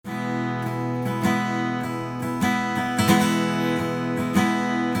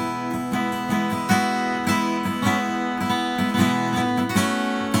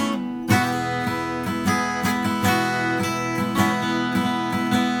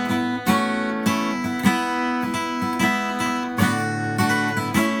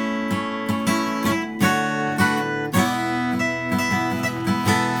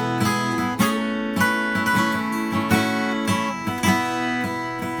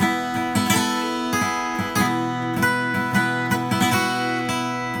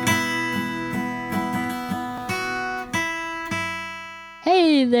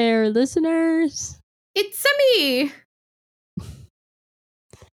listeners. It's me,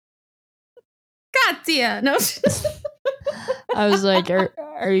 Katya. No. I was like,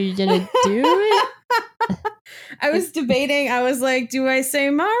 are you gonna do it? I was debating. I was like, do I say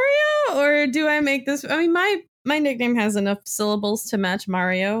Mario or do I make this? I mean, my nickname has enough syllables to match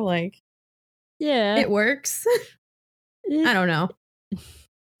Mario. Like, Yeah, it works. I don't know.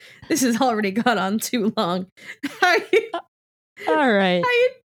 This has already gone on too long. How you? All right.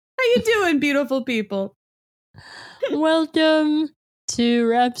 How you doing, beautiful people? Welcome to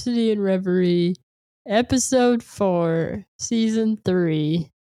Rhapsody and Reverie, episode 4, season 3.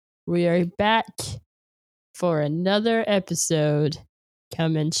 We are back for another episode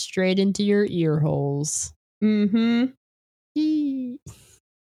coming straight into your ear holes. Mm-hmm.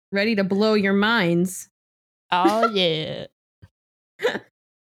 Ready to blow your minds. Oh, yeah.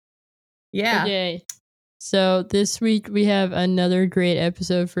 Yeah. Okay. So this week we have another great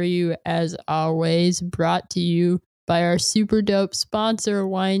episode for you, as always, brought to you by our super dope sponsor,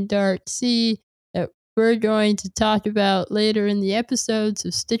 Wine Dark Sea, that we're going to talk about later in the episode. So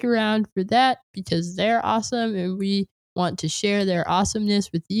stick around for that because they're awesome and we want to share their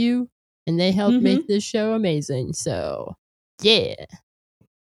awesomeness with you, and they help make this show amazing. So, yeah.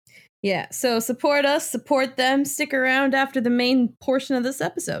 Yeah. So support us, support them, stick around after the main portion of this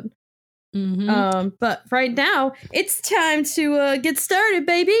episode. But right now, it's time to get started,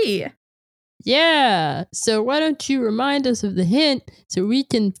 baby. Yeah. So why don't you remind us of the hint so we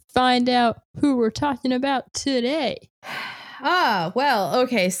can find out who we're talking about today? Well,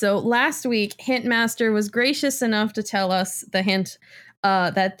 okay. So last week, Hintmaster was gracious enough to tell us the hint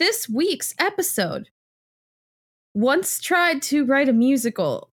that this week's episode once tried to write a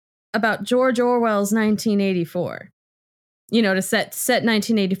musical about George Orwell's 1984. You know, to set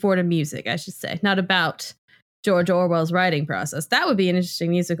 1984 to music, I should say, not about George Orwell's writing process. That would be an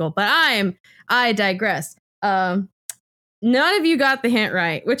interesting musical, but I digress. None of you got the hint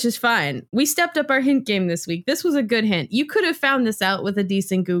right, which is fine. We stepped up our hint game this week. This was a good hint. You could have found this out with a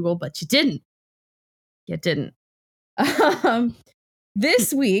decent Google, but you didn't. You didn't.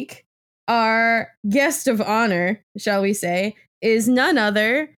 This week, our guest of honor, shall we say, is none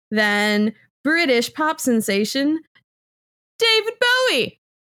other than British pop sensation David Bowie.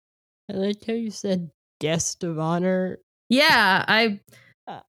 I like how you said guest of honor. Yeah,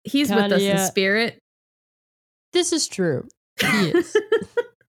 he's Katya, with us in spirit. This is true. He is.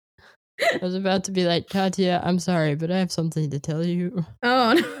 I was about to be like, Katya, I'm sorry, but I have something to tell you.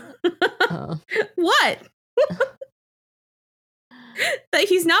 Oh, no. What? That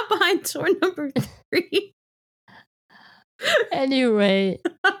he's not behind door number 3. Anyway,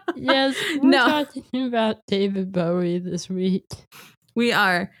 yes, we're talking about David Bowie this week. We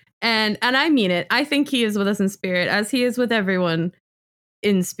are. And I mean it. I think he is with us in spirit, as he is with everyone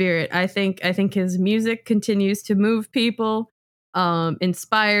in spirit. I think his music continues to move people,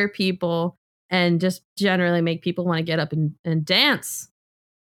 inspire people, and just generally make people want to get up and dance.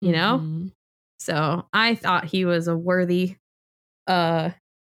 You know? So I thought he was a worthy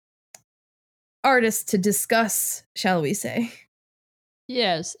artist to discuss, shall we say.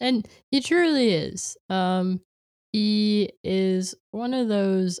 Yes, and he truly is. He is one of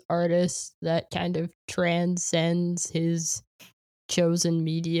those artists that kind of transcends his chosen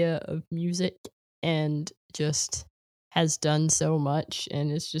media of music and just has done so much,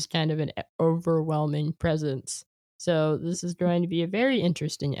 and it's just kind of an overwhelming presence. So this is going to be a very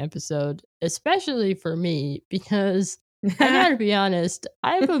interesting episode, especially for me, because I gotta be honest,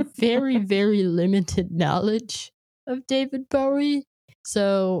 I have a very, very limited knowledge of David Bowie.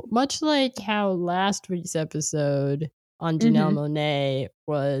 So much like how last week's episode on Janelle Monáe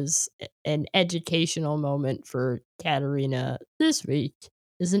was an educational moment for Katarina, this week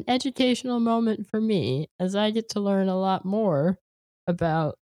is an educational moment for me as I get to learn a lot more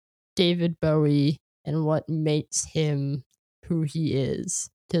about David Bowie and what makes him who he is.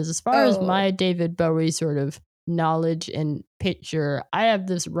 Because as far as my David Bowie sort of knowledge and picture, I have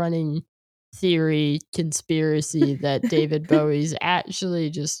this running theory conspiracy that David Bowie's actually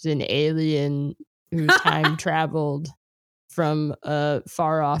just an alien who time traveled from a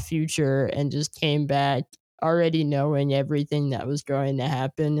far off future and just came back already knowing everything that was going to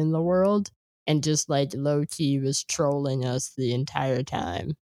happen in the world and just like low key was trolling us the entire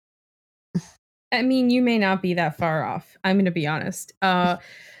time. I mean, you may not be that far off. I'm going to be honest.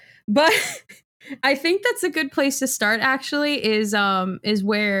 But I think that's a good place to start actually is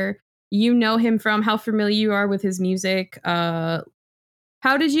where you know him from, how familiar you are with his music. How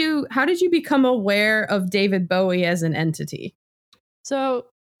did you become aware of David Bowie as an entity? So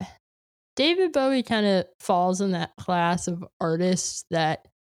David Bowie kind of falls in that class of artists that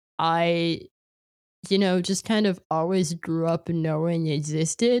I, just kind of always grew up knowing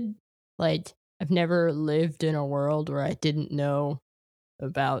existed. Like, I've never lived in a world where I didn't know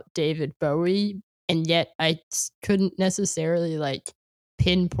about David Bowie, and yet couldn't necessarily like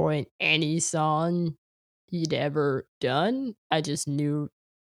pinpoint any song he'd ever done. I just knew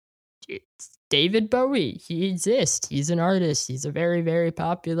it's David Bowie. He exists. He's an artist. He's a very, very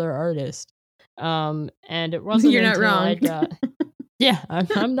popular artist. And it wasn't You're not until I wrong. got yeah,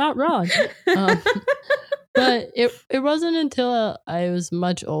 I'm not wrong. Um, but it wasn't until I was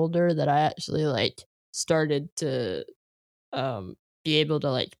much older that I actually like started to be able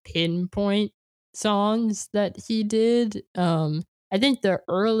to like pinpoint songs that he did. I think the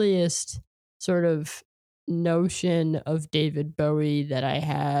earliest sort of notion of David Bowie that I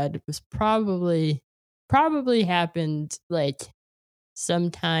had was probably happened like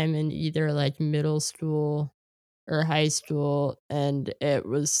sometime in either like middle school or high school, and it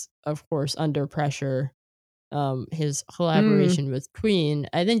was of course Under Pressure, his Mm. collaboration with Queen.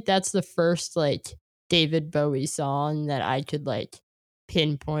 I think that's the first like David Bowie song that I could like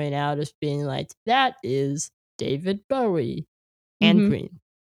pinpoint out as being like that is David Bowie and Mm-hmm. Queen.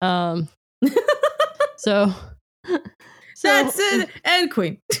 Um so so That's it. And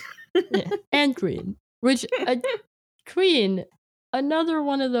Queen. yeah, and Queen, which Queen, another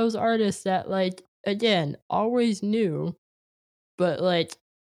one of those artists that like again always knew, but like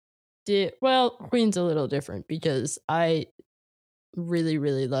Queen's a little different because I really,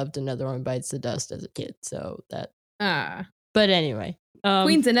 really loved Another One Bites the Dust as a kid. So that, Ah, but anyway,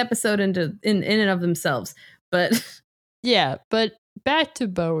 Queen's an episode in and of themselves, but yeah, but back to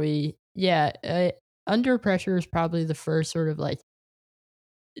Bowie. Yeah, Under Pressure is probably the first sort of like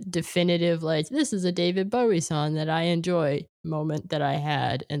definitive, like, this is a David Bowie song that I enjoy moment that I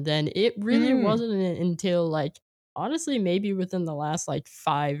had. And then it really Mm. wasn't until like, honestly, maybe within the last like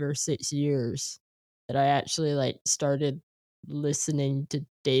 5 or 6 years that I actually like started listening to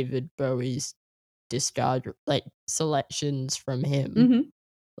David Bowie's discography, like selections from him. Hmm.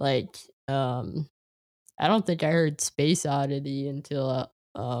 Like, I don't think I heard Space Oddity until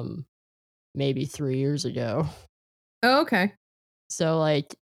maybe 3 years ago. Oh, okay. So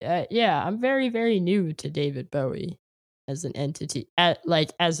like, yeah, I'm very, very new to David Bowie as an entity,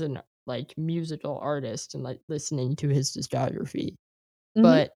 like as an like musical artist and like listening to his discography. Hmm.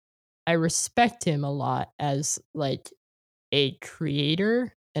 But I respect him a lot as like a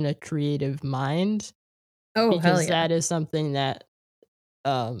creator and a creative mind, Oh, hell because yeah. that is something that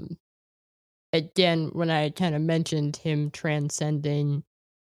um again, when I kind of mentioned him transcending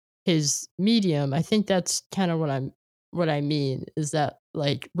his medium, I think that's kind of what I mean is that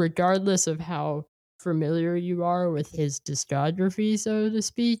like regardless of how familiar you are with his discography, so to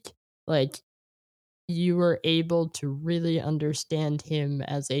speak, like you were able to really understand him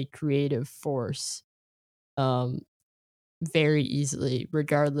as a creative force um very easily,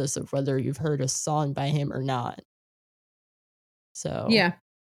 regardless of whether you've heard a song by him or not. So Yeah,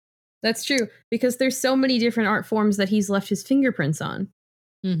 that's true because there's so many different art forms that he's left his fingerprints on,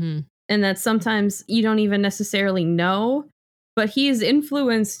 mhm. and that sometimes you don't even necessarily know, but he's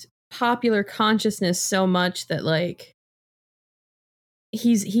influenced popular consciousness so much that like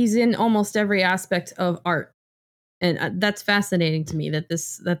he's in almost every aspect of art, and that's fascinating to me that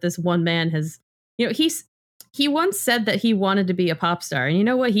this one man has, he once said that he wanted to be a pop star, and you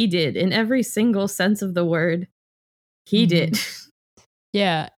know what he did in every single sense of the word, he Mhm. did.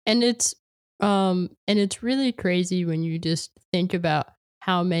 Yeah, and it's really crazy when you just think about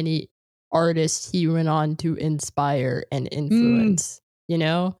how many artists he went on to inspire and Mm, influence, you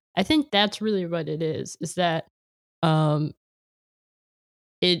know? I think that's really what it is that um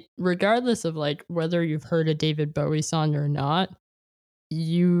it regardless of like whether you've heard a David Bowie song or not,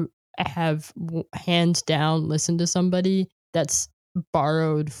 you have hands down listened to somebody that's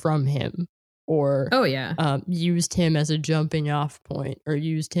borrowed from him or oh yeah. used him as a jumping off point or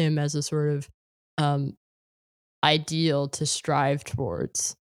used him as a sort of um, ideal to strive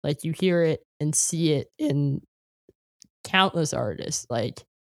towards. Like you hear it and see it in countless artists. Like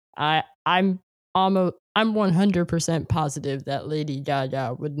I'm 100% positive that Lady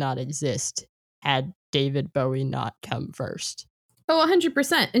Gaga would not exist had David Bowie not come first. Oh,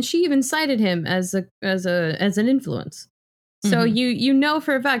 100%. And she even cited him as an influence. So Mhm. you know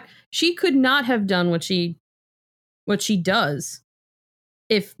for a fact she could not have done what she does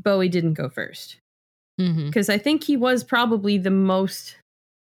if Bowie didn't go first. Mhm. Cuz I think he was probably the most,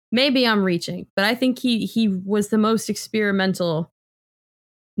 maybe I'm reaching, but I think he was the most experimental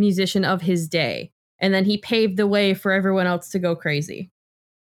musician of his day. And then he paved the way for everyone else to go crazy.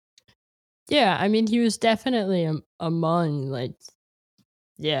 Yeah, I mean, he was definitely among like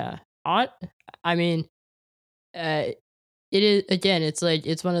Yeah. I mean, uh, it is again. It's like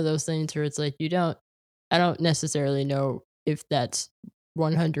it's one of those things where it's like I don't necessarily know if that's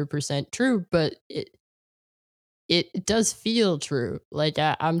 100% true, but it does feel true. Like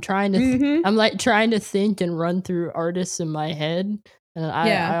I'm trying to, Mm-hmm. I'm like trying to think and run through artists in my head, and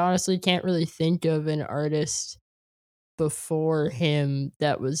Yeah. I honestly can't really think of an artist before him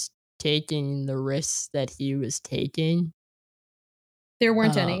that was taking the risks that he was taking. There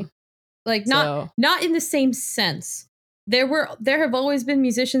weren't any. Um, Like so not in the same sense. There have always been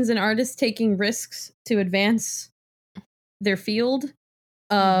musicians and artists taking risks to advance their field.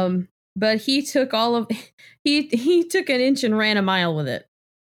 mhm, But he took all of he took an inch and ran a mile with it.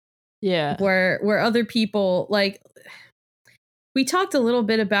 yeah, Where other people, like, we talked a little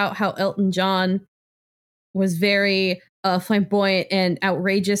bit about how Elton John was very flamboyant and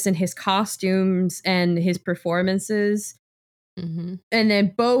outrageous in his costumes and his performances. hmm And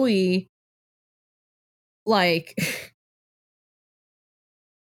then Bowie, like,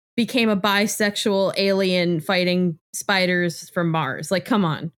 became a bisexual alien fighting spiders from Mars. Like, come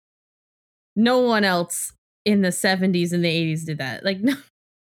on. No one else in the 70s and the 80s did that. Like, no,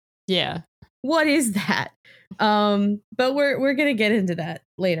 yeah, what is that? But we're gonna get into that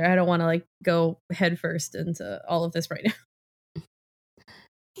later. I don't want to like go headfirst into all of this right now.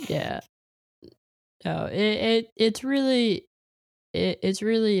 yeah. No, it's really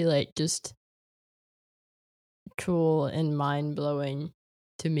like just cool and mind blowing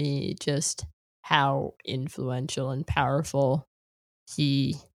to me just how influential and powerful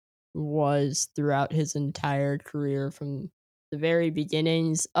he was throughout his entire career from the very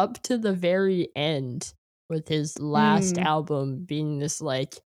beginnings up to the very end, with his last Mm. album being this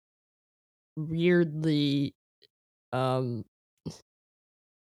like weirdly um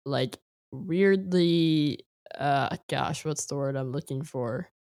like weirdly gosh, what's the word I'm looking for,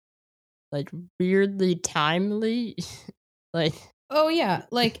 like weirdly timely. Like Oh yeah,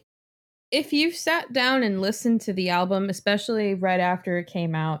 like if you sat down and listened to the album, especially right after it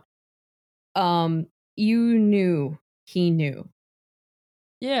came out, you knew he knew.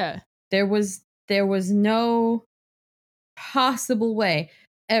 yeah. There was no possible way.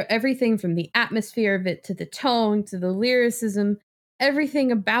 Everything from the atmosphere of it to the tone to the lyricism,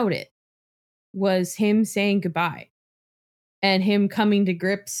 everything about it was him saying goodbye and him coming to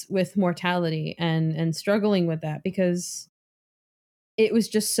grips with mortality and struggling with that because it was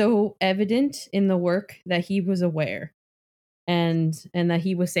just so evident in the work that he was aware and that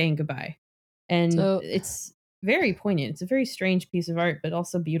he was saying goodbye. And So it's very poignant. It's a very strange piece of art, but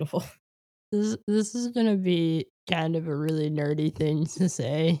also beautiful. this is gonna be kind of a really nerdy thing to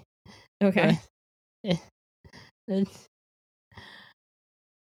say, but Okay. eh, it's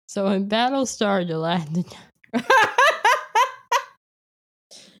so in Battlestar Galactica.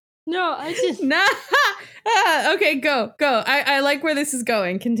 No, I just Nah. Okay, go. I like where this is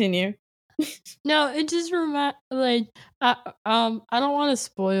going. Continue. no, it just like I don't want to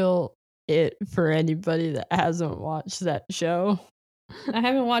spoil it for anybody that hasn't watched that show. I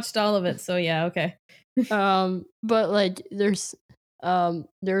haven't watched all of it, so yeah, okay. But like there's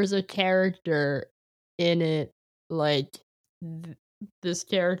a character in it, like th- this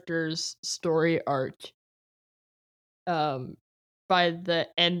character's story arc um by the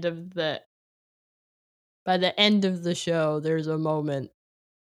end of the show, there's a moment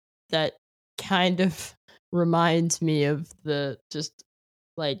that kind of reminds me of the just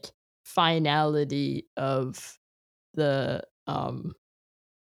like finality the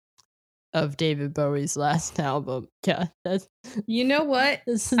of David Bowie's last album. Yeah, that's You know what?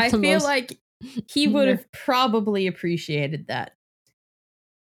 this is I the feel most like he would ner- have probably appreciated that.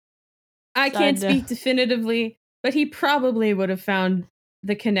 I can't sad. speak definitively, but he probably would have found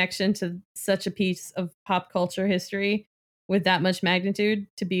the connection to such a piece of pop culture history with that much magnitude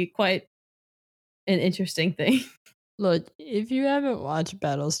to be quite an interesting thing. Look, if you haven't watched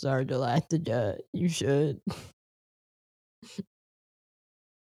Battlestar Galactica, you should.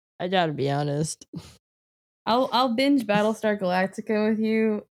 I gotta be honest. I'll binge Battlestar Galactica with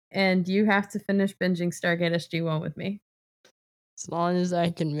you, and you have to finish binging Stargate SG-1 with me. As long as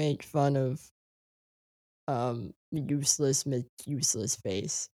I can make fun of useless useless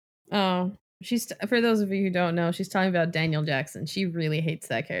face. Oh, she's for those of you who don't know, she's talking about Daniel Jackson. She really hates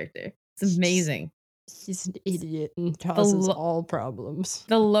that character. It's He's, amazing. he's an idiot and The causes lo- all problems.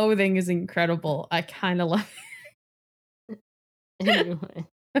 the loathing is incredible. I kind of love Anyway.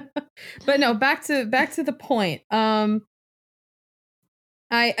 it. But no, back to the point. I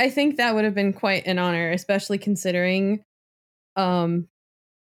think that would have been quite an honor, especially considering um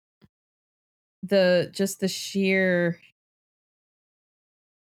the sheer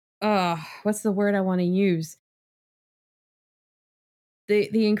what's the word I want to use?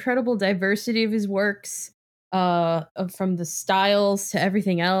 The incredible diversity of his works, from the styles to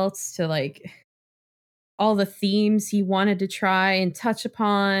everything else to like all the themes he wanted to try and touch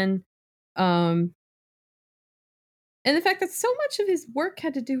upon. Um, and the fact that so much of his work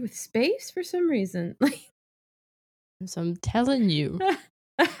had to do with space for some reason. So I'm telling you,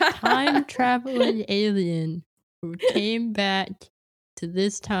 time traveling alien who came back to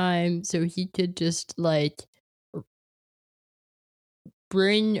this time so he could just like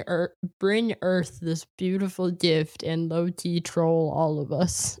bring Earth this beautiful gift and low-key troll all of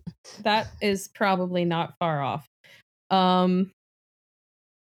us. That is probably not far off.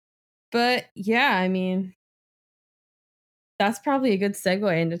 But yeah, I mean, that's probably a good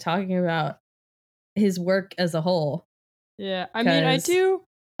segue into talking about his work as a whole. Yeah, I mean, I do.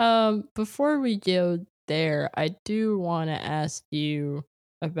 Before we go there, I do want to ask you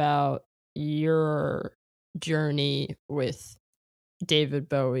about your journey with David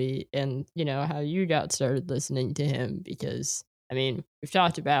Bowie and, how you got started listening to him because, I mean, we've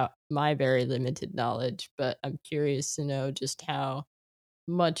talked about my very limited knowledge, but I'm curious to know just how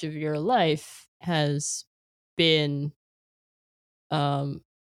much of your life has been um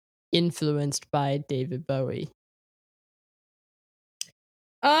influenced by David Bowie.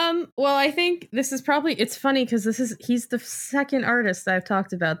 Well, I think this is probably, it's funny because he's the second artist that I've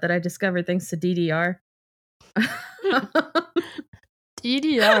talked about that I discovered thanks to DDR.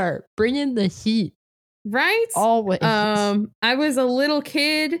 DDR, bring in the heat. Right? Always. I was a little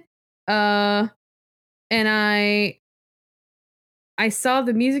kid, and I saw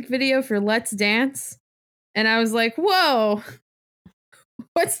the music video for Let's Dance, and I was like, whoa,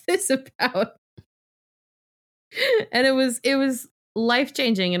 what's this about? And it was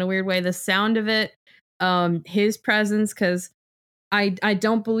life-changing in a weird way. The sound of it, his presence, because I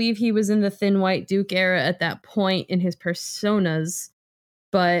don't believe he was in the Thin White Duke era at that point in his personas,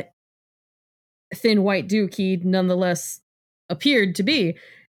 but Thin White Duke he nonetheless appeared to be.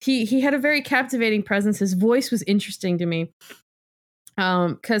 He had a very captivating presence. His voice was interesting to me.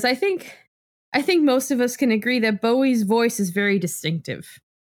 Because I think most of us can agree that Bowie's voice is very distinctive.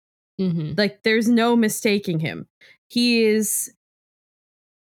 Mm-hmm. Like there's no mistaking him. He's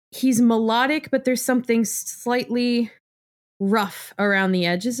melodic, but there's something slightly rough around the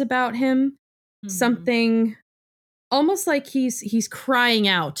edges about him. Mm-hmm. Something almost like he's crying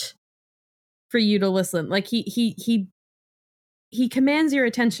out for you to listen. Like he commands your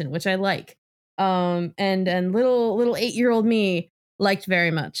attention, which I like. And little 8-year-old me liked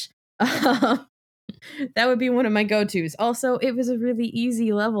very much. That would be one of my go-tos. Also, it was a really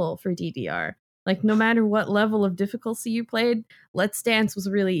easy level for DDR. Like no matter what level of difficulty you played, Let's Dance was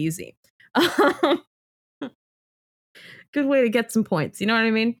really easy. Good way to get some points. You know what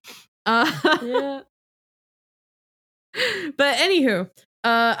I mean? Yeah. But anywho,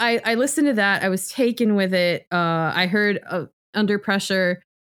 I listened to that. I was taken with it. I heard Under Pressure,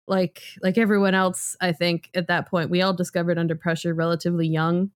 like everyone else. I think at that point we all discovered Under Pressure relatively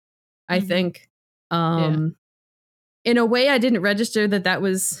young. I think. In a way, I didn't register that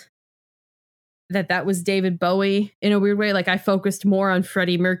was David Bowie in a weird way. Like I focused more on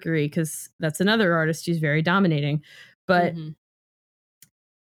Freddie Mercury because that's another artist who's very dominating. But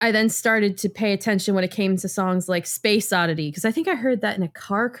I then started to pay attention when it came to songs like Space Oddity, because I think I heard that in a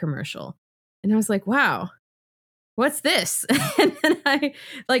car commercial. And I was like, wow, what's this? And then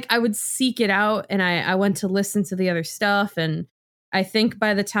I would seek it out and I went to listen to the other stuff. And I think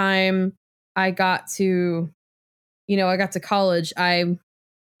by the time I got to college, I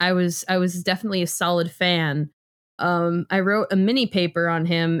was definitely a solid fan. I wrote a mini paper on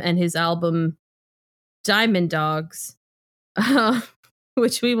him and his album Diamond Dogs.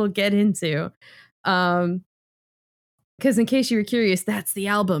 Which we will get into. Because in case you were curious, that's the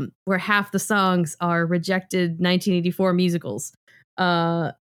album where half the songs are rejected 1984 musicals.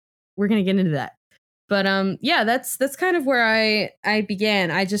 We're going to get into that. But yeah, that's kind of where I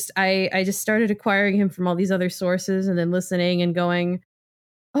began. I just started acquiring him from all these other sources and then listening and going,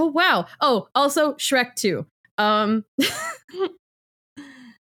 oh wow. Oh, also Shrek 2.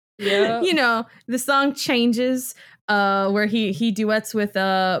 Yeah. The song Changes, where he duets with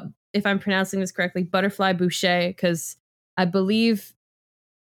if I'm pronouncing this correctly, Butterfly Boucher, because I believe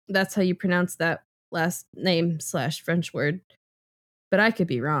that's how you pronounce that last name / French word. But I could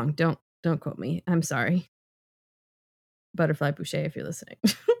be wrong. Don't quote me. I'm sorry. Butterfly Boucher, if you're listening.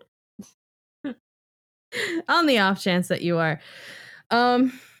 On the off chance that you are.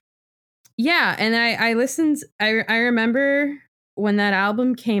 Yeah, and I listened. I remember when that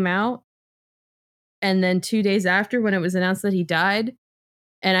album came out, and then 2 days after when it was announced that he died,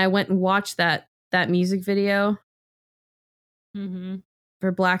 and I went and watched that music video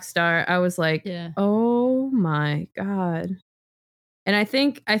for Black Star, I was like, Yeah. oh my God. And I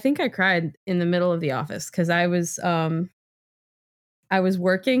think I cried in the middle of the office because I was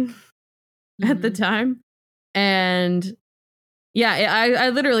working at the time. And yeah, I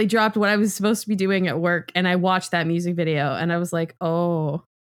literally dropped what I was supposed to be doing at work and I watched that music video and I was like, oh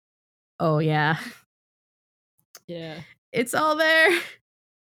yeah. Yeah. It's all there.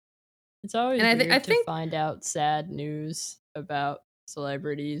 It's always And weird I to think find out sad news about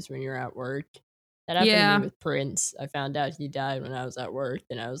celebrities when you're at work. That happened to yeah. me with Prince. I found out he died when I was at work,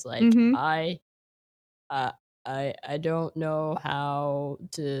 and I was like, Mhm. uh, I don't know how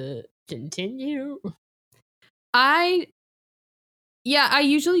to continue. I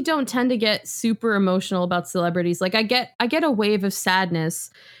usually don't tend to get super emotional about celebrities. Like I get a wave of sadness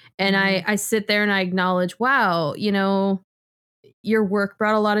and I sit there and I acknowledge, wow, you know, your work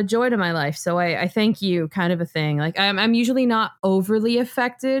brought a lot of joy to my life. So I thank you, kind of a thing. Like I'm usually not overly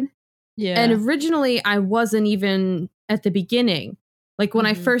affected. And Yeah. originally I wasn't even at the beginning. Like when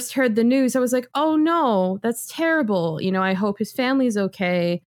I first heard the news, I was like, oh no, that's terrible. You know, I hope his family's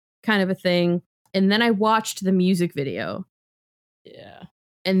okay, kind of a thing. And then I watched the music video. Yeah.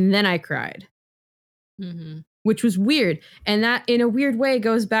 And then I cried, which was weird. And that, in a weird way,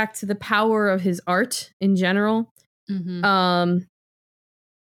 goes back to the power of his art in general.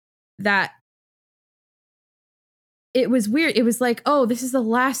 That it was weird. It was like, oh, this is the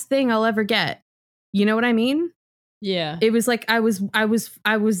last thing I'll ever get. You know what I mean? Yeah. It was like I was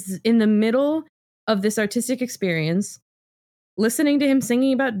in the middle of this artistic experience, listening to him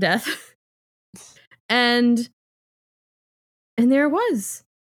singing about death, and there it was.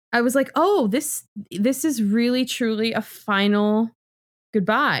 I was like, oh, this is really truly a final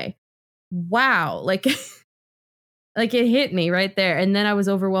goodbye. Wow. Like like it hit me right there. And then I was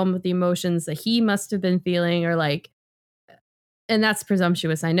overwhelmed with the emotions that he must have been feeling, or like, and that's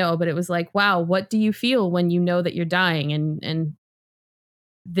presumptuous, I know, but it was like, wow, what do you feel when you know that you're dying and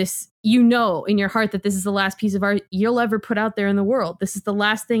this, you know, in your heart that this is the last piece of art you'll ever put out there in the world. This is the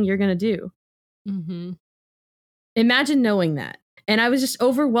last thing you're going to do. Imagine knowing that. And I was just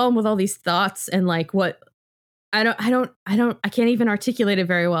overwhelmed with all these thoughts and like what I can't even articulate it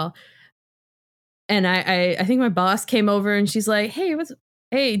very well. And I think my boss came over and she's like, hey,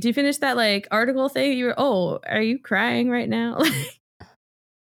 do you finish that like article thing? Are you crying right now?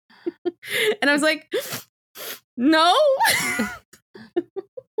 And I was like, no.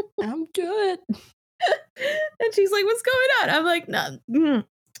 I'm good. And she's like, what's going on? I'm like, no,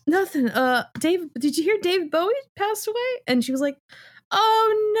 nothing. Dave, did you hear David Bowie passed away? And she was like,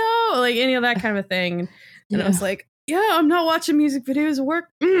 oh no, like any of that kind of a thing. And I was like, yeah, I'm not watching music videos at work.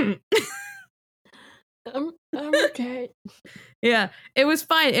 I'm okay. Yeah, it was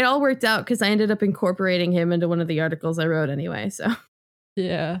fine. It all worked out because I ended up incorporating him into one of the articles I wrote anyway. So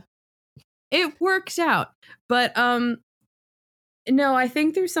yeah, it worked out. But no, I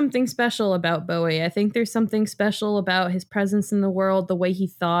think there's something special about Bowie. I think there's something special about his presence in the world, the way he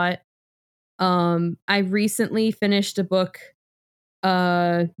thought. I recently finished a book,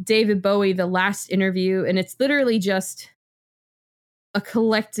 David Bowie, The Last Interview, and it's literally just a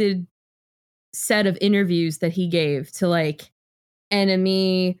collected set of interviews that he gave to like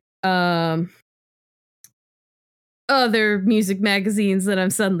NME, other music magazines that I'm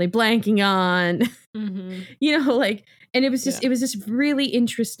suddenly blanking on. You know, like, and it was just really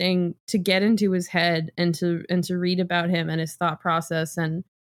interesting to get into his head and to read about him and his thought process and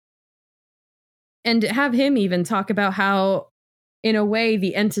to have him even talk about how, in a way,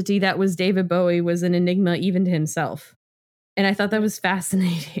 the entity that was David Bowie was an enigma even to himself. And I thought that was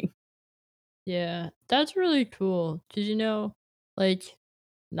fascinating. Yeah, that's really cool. Because, you know, like,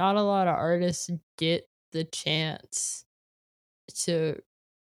 not a lot of artists get the chance to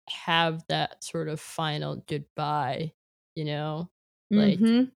have that sort of final goodbye, you know? Like,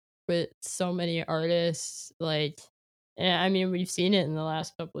 with so many artists, like, and I mean, we've seen it in the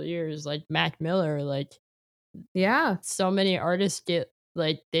last couple of years, like Mac Miller, like, yeah, so many artists get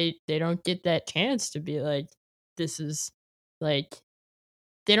like they don't get that chance to be like, this is like,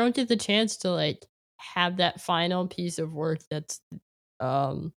 they don't get the chance to like have that final piece of work that's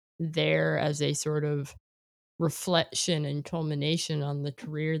there as a sort of reflection and culmination on the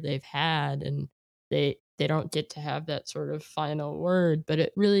career they've had, and they don't get to have that sort of final word. But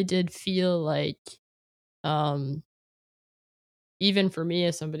it really did feel like, um even for me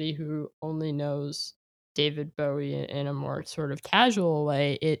as somebody who only knows David Bowie in a more sort of casual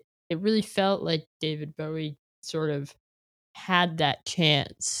way, it really felt like David Bowie sort of had that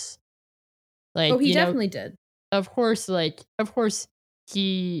chance. Like, he you know, definitely did. of course, like, of course,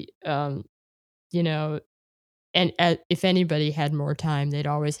 he, you know, and if anybody had more time, they'd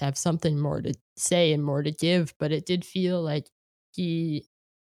always have something more to say and more to give. But it did feel like he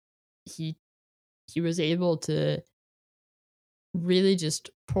he he was able to really just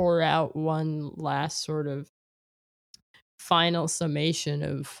pour out one last sort of final summation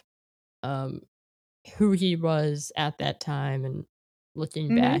of um, who he was at that time and looking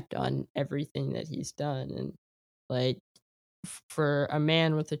Mm-hmm. back on everything that he's done. And like for a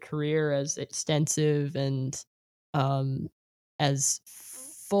man with a career as extensive and um, as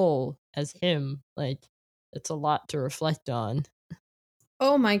full as him, like it's a lot to reflect on.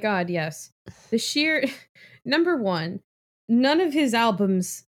 Oh my God, yes. The sheer number one, none of his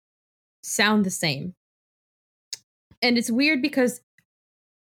albums sound the same. And it's weird because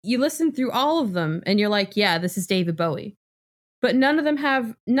you listen through all of them and you're like, yeah, this is David Bowie. But none of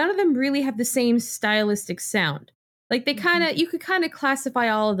them really have the same stylistic sound. Like they kind Mhm. of you could kind of classify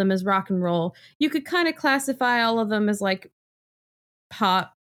all of them as rock and roll. You could kind of classify all of them as like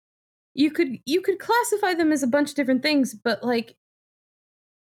pop. You could classify them as a bunch of different things, but like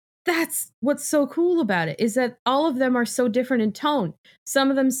that's what's so cool about it is that all of them are so different in tone. Some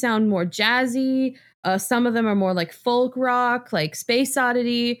of them sound more jazzy, some of them are more like folk rock, like Space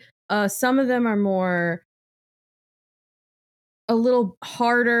Oddity. Some of them are more a little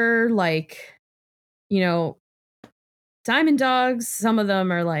harder, like, you know, Diamond Dogs. Some of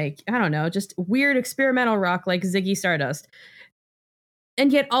them are like, I don't know, just weird experimental rock like Ziggy Stardust.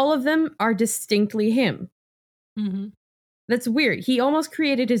 And yet all of them are distinctly him. Mhm. That's weird. He almost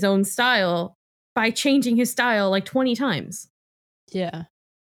created his own style by changing his style like 20 times. Yeah.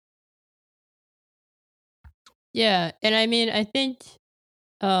 Yeah, and I mean, I think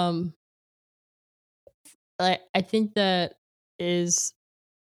um I think that is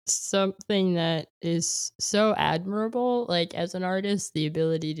something that is so admirable, like, as an artist, the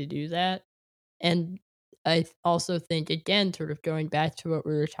ability to do that, and also think, again, sort of going back to what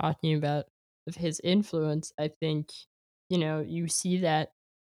we were talking about of his influence, I think, you see that,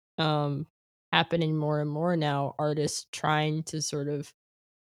 um, happening more and more now, artists trying to sort of,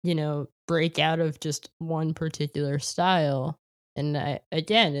 break out of just one particular style, and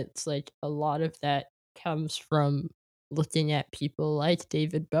again, it's like a lot of that comes from looking at people like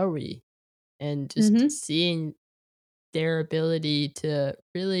David Bowie and just Mhm. seeing their ability to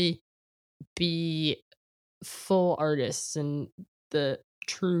really be full artists in the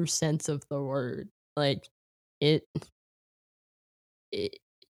true sense of the word. Like it, it,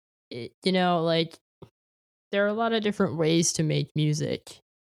 like there are a lot of different ways to make music.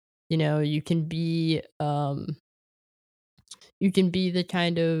 You can be, the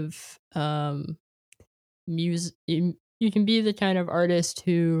kind of you can be the kind of artist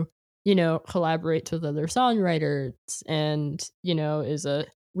who, collaborates with other songwriters and, is a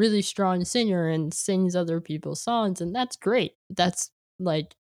really strong singer and sings other people's songs, and that's great.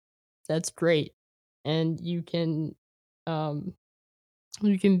 Like that's great. And um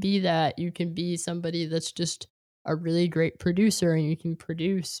you can be that. You can be somebody that's just a really great producer and you can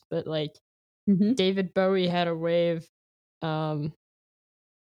produce, but like Mhm. David Bowie had a way of um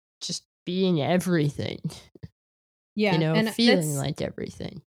just being everything, Yeah, and feeling that's like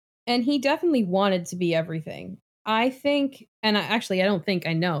everything. and he definitely wanted to be everything. I think, and I don't think,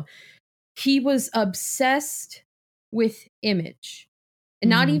 I know. He was obsessed with image. And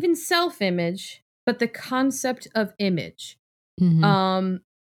not Mhm. even self-image, but the concept of image. Mhm. Um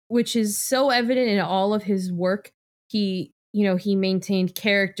which is so evident in all of his work. He maintained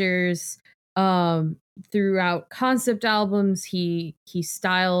characters um throughout concept albums. He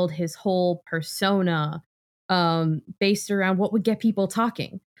styled his whole persona based around what would get people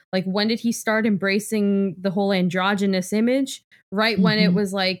talking. Like when did he start embracing the whole androgynous image? Right when it Mhm.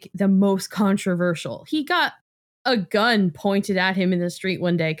 was like the most controversial. He got a gun pointed at him in the street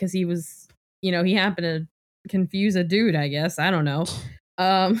one day cuz he happened to confuse a dude, I guess. I don't know.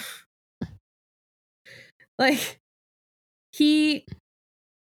 Um like he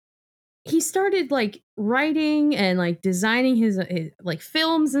he started like writing and like designing his like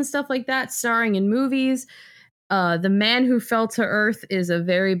films and stuff like that, starring in movies. The Man Who Fell to Earth is a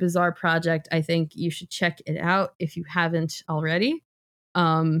very bizarre project. I think you should check it out if you haven't already.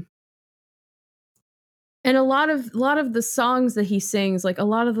 Um and a lot of the songs that he sings, like a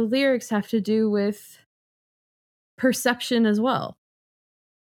lot of the lyrics have to do with perception as well.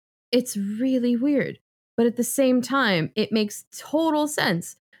 It's really weird. But at the same time, it makes total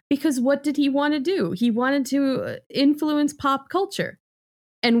sense because what did he want to do? He wanted to influence pop culture.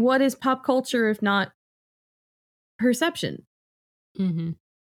 And what is pop culture if not perception? Mhm.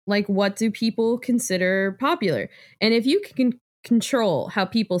 Like, what do people consider popular? And if you can control how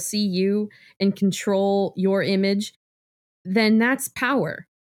people see you and control your image, then that's power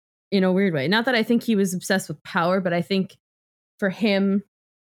in a weird way. Not that I think he was obsessed with power, but I think for him,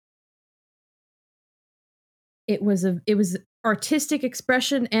 it was artistic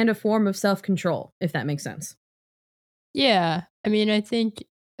expression and a form of self-control, if that makes sense. Yeah. I mean, I think,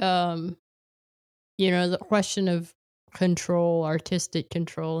 the question of control, artistic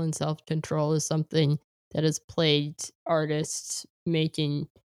control, and self control is something that has plagued artists making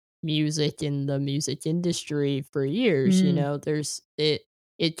music in the music industry for years. Mm.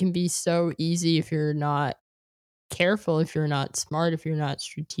 It can be so easy if you're not careful, if you're not smart, if you're not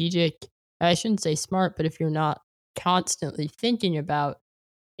strategic. I shouldn't say smart, but if you're not constantly thinking about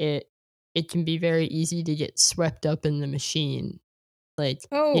it, it can be very easy to get swept up in the machine. Like,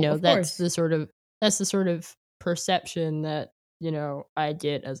 Oh, of that's course. the sort of perception that, I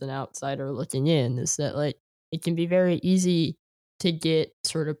get as an outsider looking in, is that, like, it can be very easy to get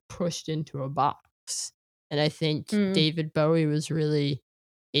sort of pushed into a box. And I think Mm. David Bowie was really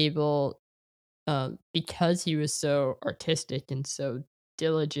able, because he was so artistic and so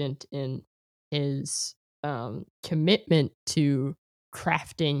diligent in his commitment to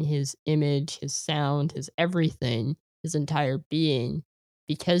crafting his image, his sound, his everything, his entire being.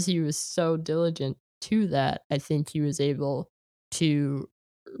 Because he was so diligent to that, I think he was able to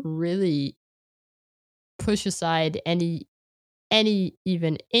really push aside any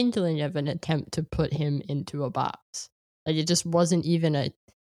even inkling of an attempt to put him into a box. Like, it just wasn't even a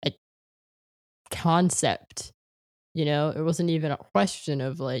concept. It wasn't even a question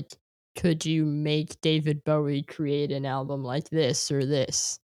of, like, could you make David Bowie create an album like this or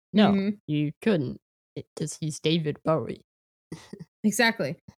this? No, Mhm. you couldn't, because he's David Bowie.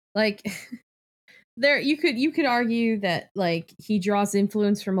 Exactly. Like there you could argue that like he draws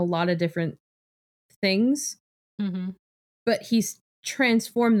influence from a lot of different things, Mhm. but he's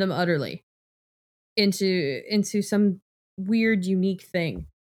transformed them utterly into some weird unique thing.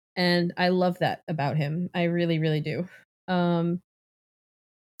 And I love that about him. I really really do. Um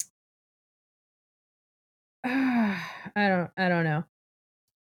I don't know.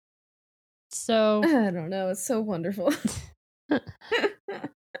 So I don't know. It's so wonderful.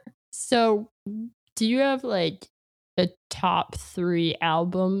 so, do you have, like, a top 3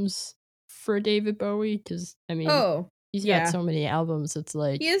 albums for David Bowie? Because I mean, Oh, he's got yeah. so many albums, it's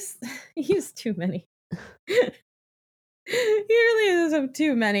like. He is he has too many. He really does have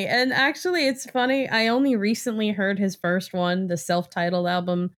too many. And actually it's funny, I only recently heard his first one, the self-titled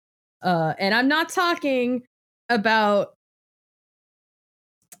album. And I'm not talking about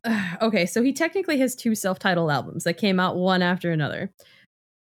okay, so he technically has two self-titled albums that came out one after another.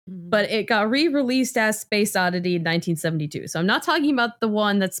 Mhm. But it got re-released as Space Oddity in 1972. So I'm not talking about the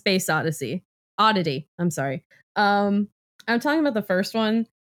one that's Space Odyssey. Oddity, I'm sorry. I'm talking about the first one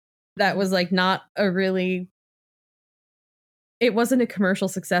that was like not a really it wasn't a commercial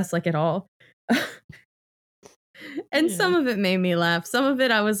success like at all. And Yeah. some of it made me laugh. Some of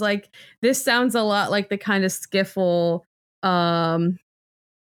it I was like, this sounds a lot like the kind of skiffle um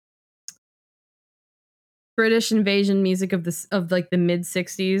British invasion music of like the mid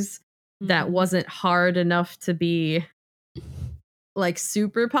 60s that Mhm. wasn't hard enough to be like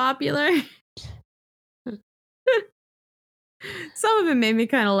super popular. Some of it made me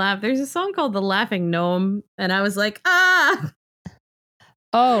kind of laugh. There's a song called The Laughing Gnome and I was like, "Ah,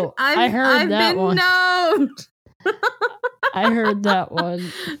 Oh, I heard I've that been one. gnomed." I heard that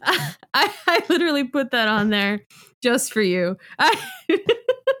one. I literally put that on there just for you.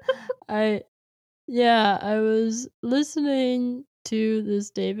 I Yeah, I was listening to this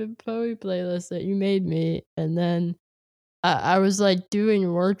David Bowie playlist that you made me, and then I was, like,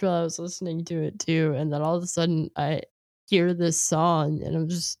 doing work while I was listening to it too, and then all of a sudden, I hear this song,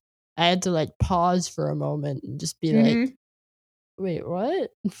 and I had to, like, pause for a moment and just be like, Mhm. "Wait,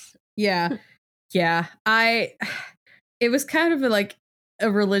 what?" Yeah. Yeah. It was kind of like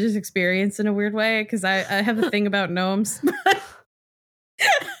a religious experience in a weird way because I have a thing about gnomes.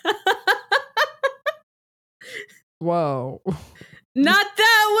 Whoa. Not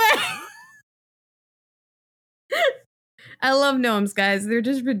that way. I love gnomes, guys. They're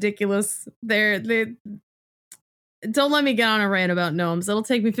just ridiculous. They don't let me get on a rant about gnomes. It'll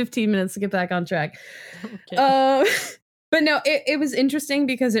take me 15 minutes to get back on track. Okay. Uh, but no, it was interesting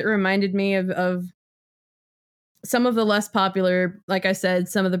because it reminded me of some of the less popular, like I said,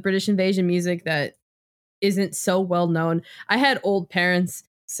 some of the British invasion music that isn't so well known. I had old parents,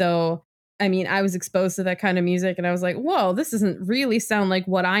 so I mean, I was exposed to that kind of music and I was like, whoa, this doesn't really sound like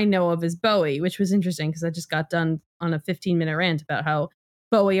what I know of as Bowie, which was interesting because I just got done on a 15-minute rant about how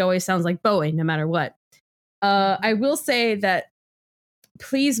Bowie always sounds like Bowie no matter what. I will say that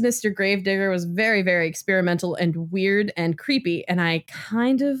Please Mr. Gravedigger was very, very experimental and weird and creepy, and I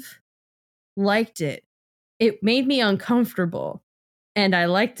kind of liked it. It made me uncomfortable, and I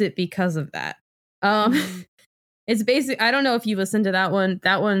liked it because of that. It's basically, I don't know if you listened to that one.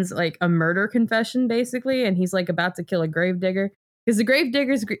 That one's like a murder confession, basically, and he's like about to kill a gravedigger because the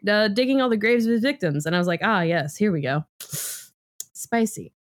gravedigger's digging all the graves of his victims. And I was like, ah, yes, here we go.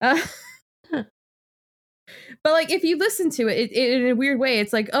 Spicy. But like, if you listen to it, in a weird way,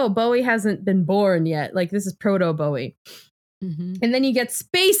 it's like, oh, Bowie hasn't been born yet. Like, this is proto Bowie. And then you get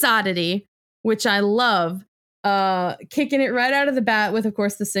Space Oddity, which I love, kicking it right out of the bat with, of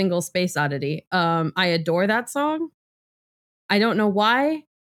course, the single Space Oddity. I adore that song. I don't know why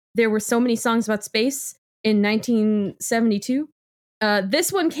there were so many songs about space in 1972.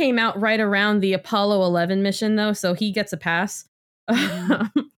 This one came out right around the Apollo 11 mission, though, so he gets a pass.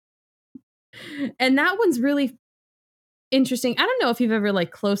 And that one's really interesting. I don't know if you've ever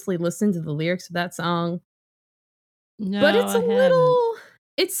like closely listened to the lyrics of that song. No, but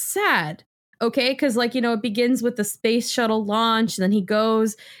it's sad. Okay, because like, you know, it begins with the space shuttle launch, and then he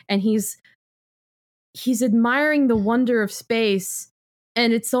goes and he's admiring the wonder of space,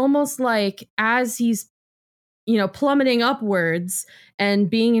 and it's almost like as he's, you know, plummeting upwards and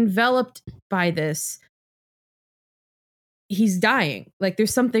being enveloped by this, he's dying. Like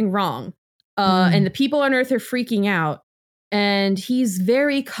there's something wrong. And the people on Earth are freaking out, and he's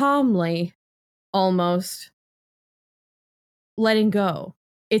very calmly almost letting go.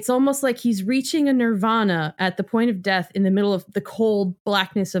 It's almost like he's reaching a nirvana at the point of death in the middle of the cold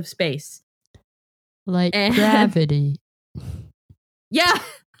blackness of space. Like Gravity. Yeah,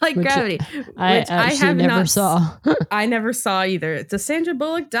 like Gravity. I actually never saw. I never saw either. Does Sandra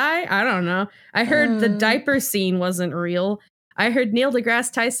Bullock die? I don't know. I heard the diaper scene wasn't real. I heard Neil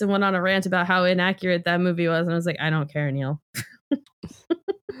deGrasse Tyson went on a rant about how inaccurate that movie was, and I was like, I don't care, Neil.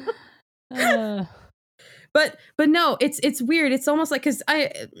 But no, it's weird. It's almost like, because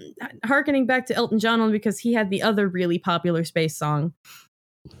hearkening back to Elton John, only because he had the other really popular space song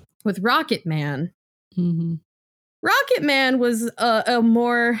with Rocket Man. Rocket Man was a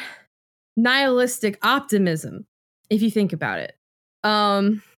more nihilistic optimism, if you think about it.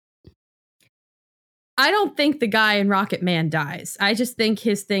 I don't think the guy in Rocket Man dies. I just think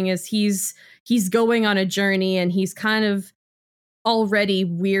his thing is he's going on a journey, and he's kind of already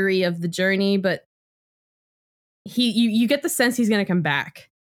weary of the journey, but you get the sense he's going to come back.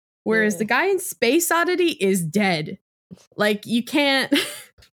 Whereas the guy in Space Oddity is dead. Like, you can't...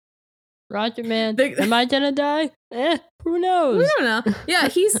 Rocket Man, am I gonna die? Who knows? We don't know. Yeah,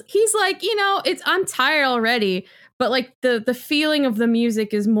 he's like, you know, I'm tired already, but like the feeling of the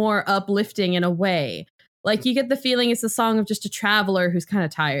music is more uplifting in a way. Like, you get the feeling it's a song of just a traveler who's kind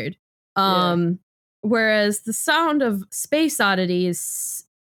of tired. Whereas the sound of Space Oddity is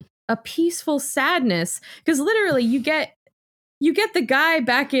a peaceful sadness, because literally you get the guy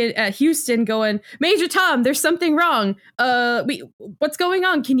back at Houston going, Major Tom, there's something wrong. What's going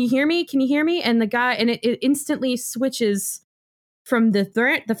on? Can you hear me? Can you hear me? And the guy, and it instantly switches from the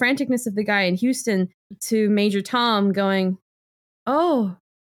franticness of the guy in Houston to Major Tom going, oh,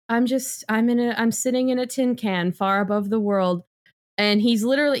 I'm sitting in a tin can far above the world. And he's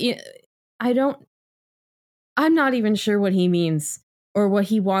literally, I'm not even sure what he means or what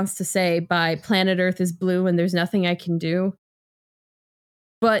he wants to say by planet Earth is blue and there's nothing I can do.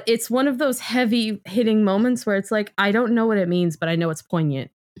 But it's one of those heavy hitting moments where it's like, I don't know what it means, but I know it's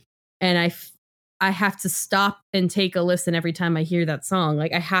poignant. And I have to stop and take a listen every time I hear that song.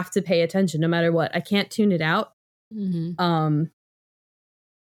 Like, I have to pay attention no matter what. I can't tune it out. I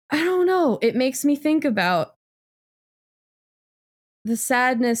don't know. It makes me think about the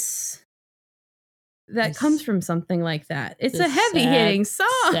sadness that comes from something like that. It's a heavy-hitting song.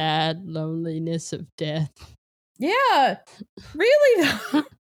 Sad loneliness of death. Yeah, really though.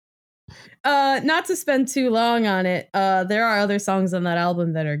 Not to spend too long on it. There are other songs on that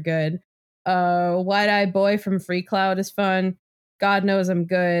album that are good. Wide-Eyed Boy from Free Cloud is fun. God Knows I'm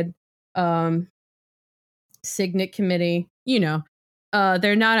Good. Signet Committee. You know,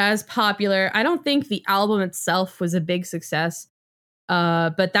 they're not as popular. I don't think the album itself was a big success.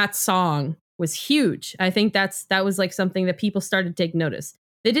 But that song was huge. I think that was like something that people started to take notice.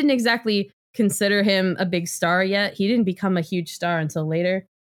 They didn't exactly consider him a big star yet. He didn't become a huge star until later.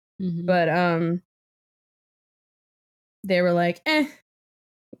 But they were like,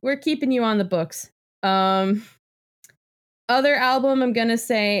 we're keeping you on the books. Other album I'm gonna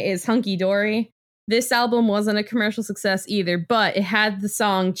say is Hunky Dory. This album wasn't a commercial success either, but it had the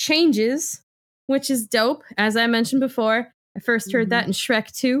song Changes, which is dope. As I mentioned before, I first heard that in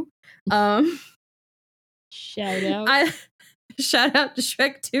Shrek 2. Shout out. Shout out to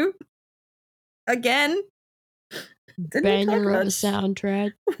Shrek 2 again. Didn't we talk Banger of about a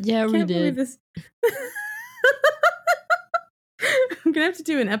soundtrack. Yeah, we Can't believe did. this. I'm gonna have to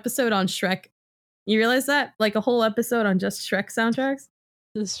do an episode on Shrek. You realize that? Like a whole episode on just Shrek soundtracks?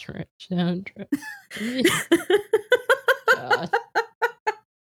 The Shrek soundtrack. God.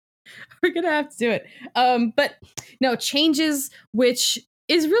 We're gonna have to do it. But no, Changes, which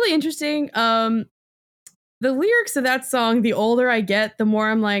is really interesting. The lyrics of that song, the older I get, the more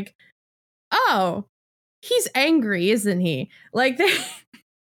I'm like, oh, he's angry, isn't he? Like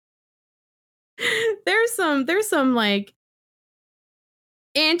there's some like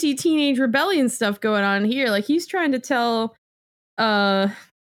anti-teenage rebellion stuff going on here. Like he's trying to tell the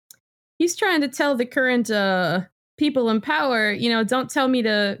current people in power, don't tell me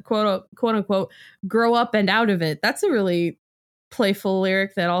to quote unquote grow up and out of it. That's a really playful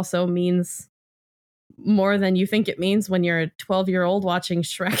lyric that also means more than you think it means when you're a 12-year-old watching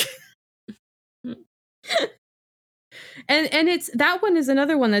Shrek. And it's that one is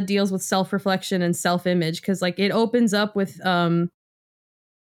another one that deals with self-reflection and self-image, because like it opens up with quote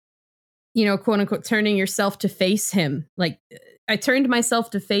unquote turning yourself to face him. Like I turned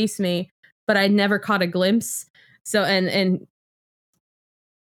myself to face me, but I never caught a glimpse. So and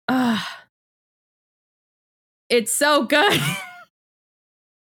it's so good.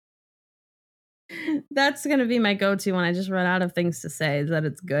 That's gonna be my go-to when I just run out of things to say, is that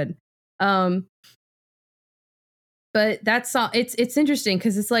it's good. But that's all. It's interesting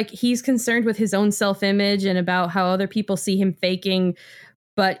because it's like he's concerned with his own self-image and about how other people see him faking,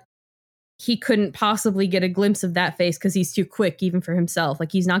 but he couldn't possibly get a glimpse of that face because he's too quick even for himself.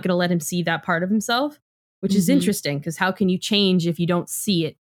 Like he's not going to let him see that part of himself, which is interesting because how can you change if you don't see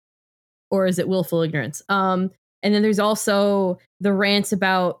it? Or is it willful ignorance? And then there's also the rants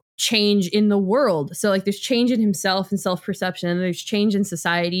about change in the world. So like there's change in himself and self-perception, and there's change in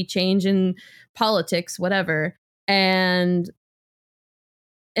society, change in politics, whatever. And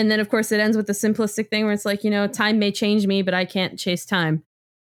then of course it ends with the simplistic thing where it's like, time may change me, but I can't chase time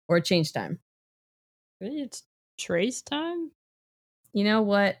or change time. It's trace time? You know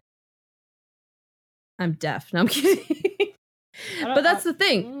what? I'm deaf. No, I'm kidding. But that's the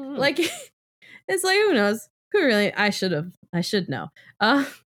thing. Like, it's like, who knows? Who really? I should know.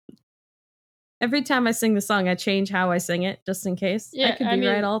 Every time I sing the song, I change how I sing it just in case. Yeah, I could be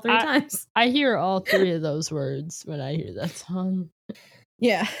right all three times. I hear all three of those words when I hear that song.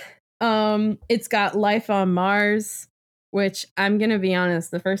 Yeah. It's got Life on Mars, which I'm going to be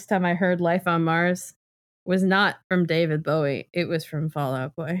honest, the first time I heard Life on Mars was not from David Bowie. It was from Fall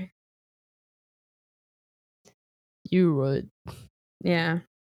Out Boy. You would. Yeah.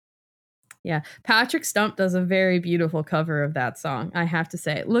 Yeah. Patrick Stump does a very beautiful cover of that song, I have to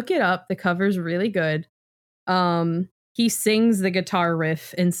say. Look it up. The cover's really good. He sings the guitar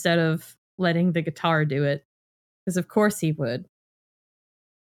riff instead of letting the guitar do it, because of course he would.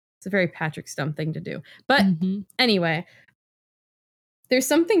 It's a very Patrick Stump thing to do. But anyway, there's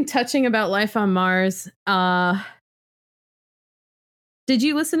something touching about Life on Mars. Did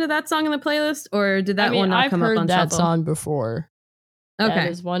you listen to that song in the playlist, or did that one not come up on shuffle? I've heard that song before. Okay. That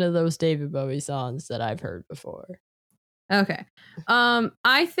is one of those David Bowie songs that I've heard before. Okay.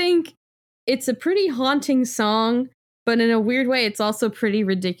 I think it's a pretty haunting song, but in a weird way, it's also pretty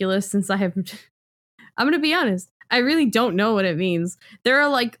ridiculous since I'm going to be honest, I really don't know what it means. There are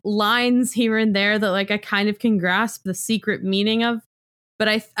like lines here and there that like I kind of can grasp the secret meaning of, but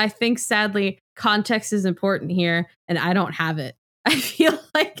I think sadly context is important here and I don't have it. I feel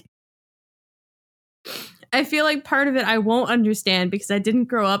like part of it I won't understand because I didn't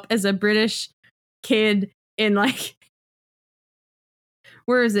grow up as a British kid in like,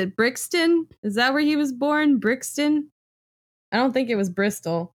 where is it? Brixton? Is that where he was born? Brixton? I don't think it was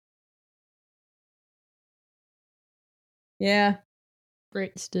Bristol. Yeah.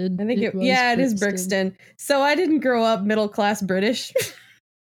 Brixton. I think it is Brixton. So I didn't grow up middle class British.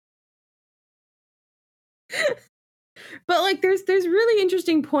 But like there's really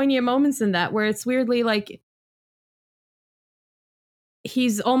interesting poignant moments in that where it's weirdly like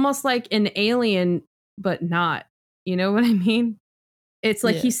he's almost like an alien but not. You know what I mean? It's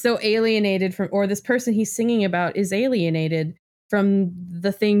like he's so alienated from, or this person he's singing about is alienated from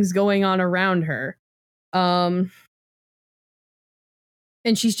the things going on around her. And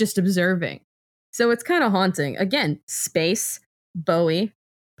she's just observing. So it's kind of haunting. Again, space, Bowie,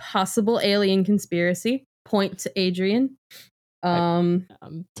 possible alien conspiracy, point to Adrian. I'm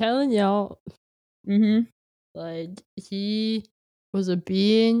telling y'all. Like, he was a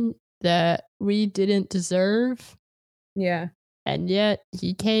being that we didn't deserve. Yeah. And yet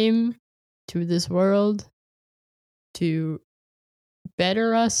he came to this world to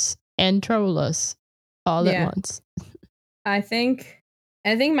better us and troll us all at once. I think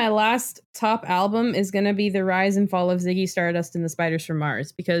my last top album is going to be The Rise and Fall of Ziggy Stardust and the Spiders from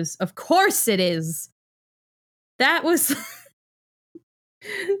Mars, because of course it is. That was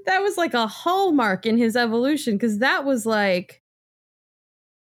that was like a hallmark in his evolution, because that was like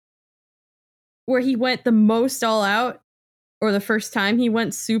where he went the most all out, or the first time he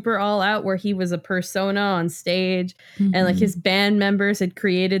went super all out, where he was a persona on stage, and like his band members had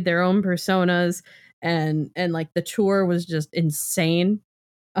created their own personas, and like the tour was just insane.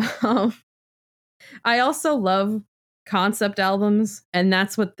 I also love concept albums, and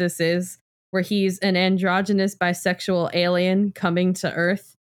that's what this is, where he's an androgynous bisexual alien coming to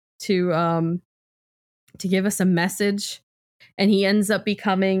Earth to give us a message, and he ends up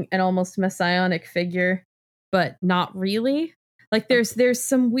becoming an almost messianic figure, but not really. Like there's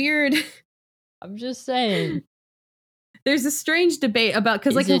some weird I'm just saying. There's a strange debate about,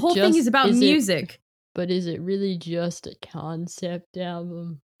 because like the whole thing is about music. But is it really just a concept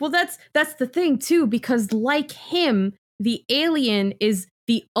album? Well, that's the thing too, because like him, the alien is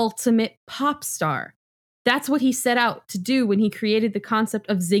the ultimate pop star. That's what he set out to do when he created the concept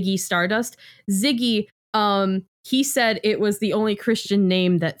of Ziggy Stardust. Ziggy, he said it was the only Christian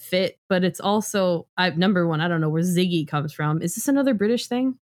name that fit, but it's also, number one, I don't know where Ziggy comes from. Is this another British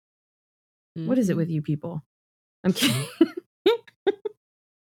thing? Mm-hmm. What is it with you people? I'm kidding.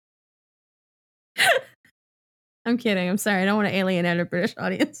 I'm kidding. I'm sorry. I don't want to alienate a British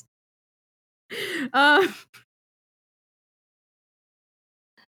audience. But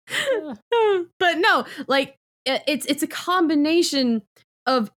no, like it's a combination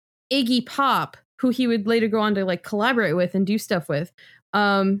of Iggy Pop, who he would later go on to like collaborate with and do stuff with,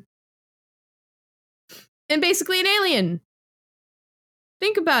 and basically an alien.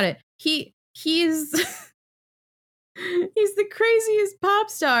 Think about it. He's he's the craziest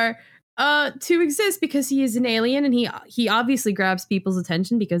pop star to exist, because he is an alien, and he obviously grabs people's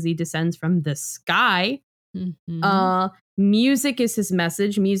attention because he descends from the sky. Mm-hmm. Music is his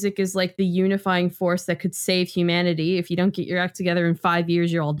message. Music is like the unifying force that could save humanity. If you don't get your act together in 5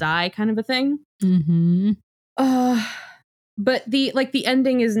 years, you'll all die, kind of a thing. Mm-hmm. But the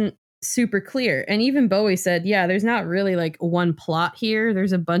ending isn't super clear. And even Bowie said, yeah, there's not really like one plot here.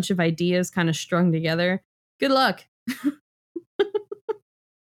 There's a bunch of ideas kind of strung together. Good luck.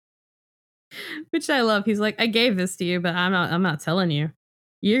 Which I love. He's like, I gave this to you, but I'm not telling you.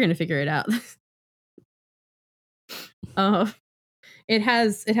 You're gonna figure it out. It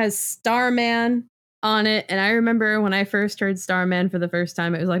has Starman on it, and I remember when I first heard Starman for the first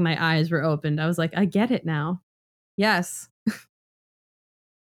time, it was like my eyes were opened. I was like, I get it now. Yes.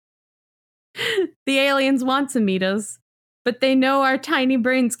 The aliens want to meet us, but they know our tiny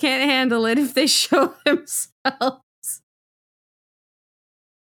brains can't handle it if they show themselves.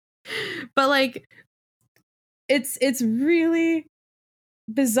 But like, it's really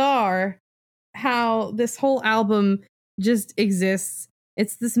bizarre how this whole album just exists.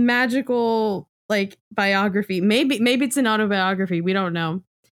 It's this magical like biography. Maybe it's an autobiography. We don't know.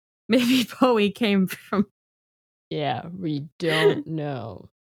 Maybe Bowie came from. Yeah, we don't know.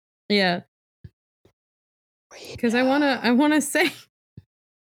 Yeah. Because I wanna say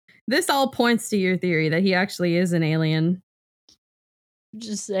this all points to your theory that he actually is an alien. I'm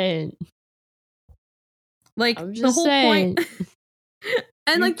just saying. Like the whole point.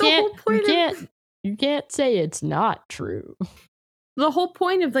 And like the whole point you can't say it's not true. The whole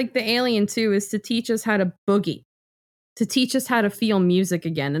point of like the alien too is to teach us how to boogie, to teach us how to feel music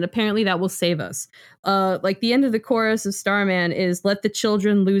again, and apparently that will save us. Like the end of the chorus of Starman is, let the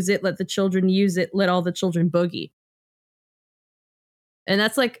children lose it, let the children use it, let all the children boogie. And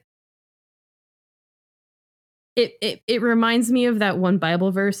that's like it reminds me of that one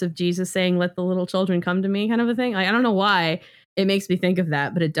Bible verse of Jesus saying, let the little children come to me, kind of a thing. Like, I don't know why it makes me think of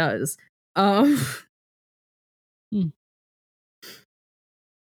that, but it does.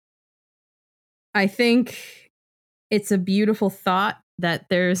 I think it's a beautiful thought that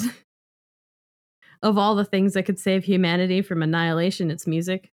there's, of all the things that could save humanity from annihilation, it's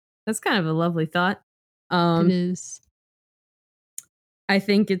music. That's kind of a lovely thought. It is. I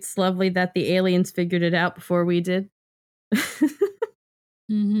think it's lovely that the aliens figured it out before we did.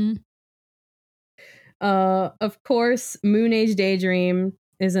 Mm-hmm. Of course, Moon Age Daydream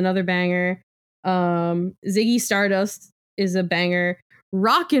is another banger. Ziggy Stardust is a banger.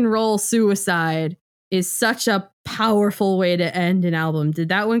 Rock and Roll Suicide is such a powerful way to end an album. Did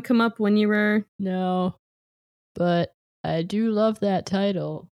that one come up when you were? No, but I do love that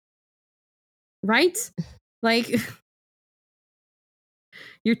title. Right? Like,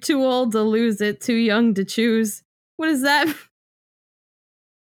 you're too old to lose it, too young to choose. What does that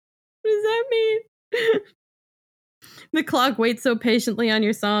What does that mean? The clock waits so patiently on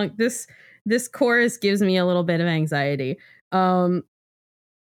your song. This chorus gives me a little bit of anxiety.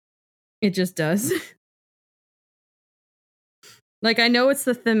 It just does. Like, I know it's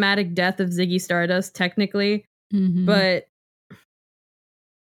the thematic death of Ziggy Stardust, technically, but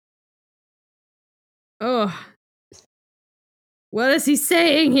oh, what is he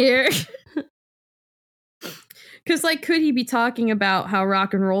saying here? Because, like, could he be talking about how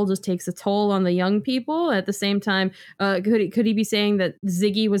rock and roll just takes a toll on the young people? At the same time, could he be saying that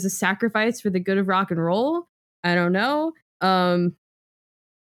Ziggy was a sacrifice for the good of rock and roll? I don't know.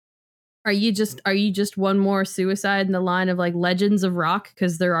 Are you just one more suicide in the line of like legends of rock?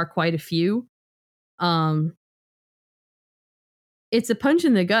 Because there are quite a few. It's a punch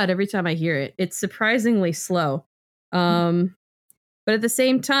in the gut every time I hear it. It's surprisingly slow. But at the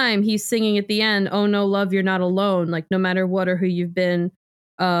same time, he's singing at the end, "Oh no, love, you're not alone." Like, no matter what or who you've been,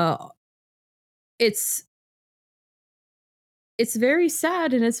 it's very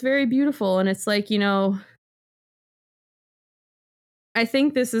sad and it's very beautiful. And it's like, I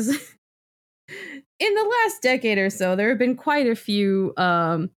think this is in the last decade or so, there have been quite a few,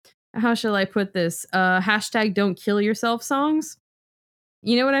 how shall I put this? Hashtag don't kill yourself songs.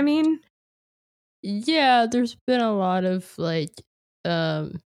 You know what I mean? Yeah, there's been a lot of like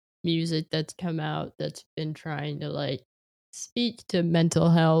music that's come out that's been trying to like speak to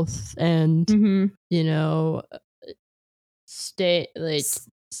mental health and stay like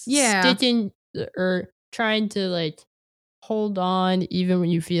sticking or trying to like hold on even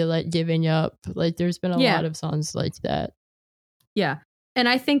when you feel like giving up. Like there's been a lot of songs like that. Yeah. And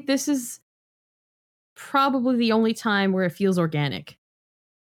I think this is probably the only time where it feels organic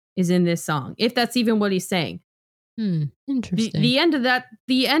is in this song, if that's even what he's saying. Interesting. The end of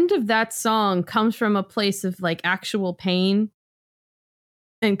that song comes from a place of like actual pain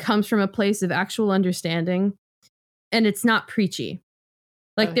and comes from a place of actual understanding, and it's not preachy.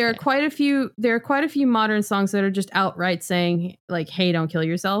 Like there are quite a few modern songs that are just outright saying like, "Hey, don't kill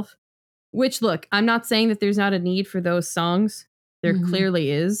yourself." Which, look, I'm not saying that there's not a need for those songs. There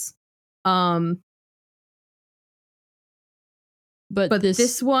clearly is. But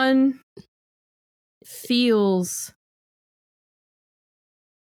this one feels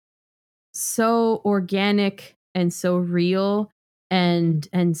so organic and so real and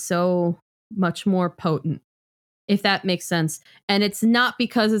so much more potent, if that makes sense. And it's not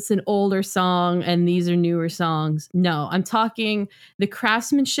because it's an older song and these are newer songs. No, I'm talking the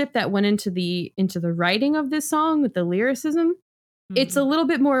craftsmanship that went into the writing of this song with the lyricism. It's a little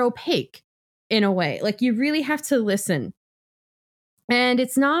bit more opaque in a way. Like you really have to listen. And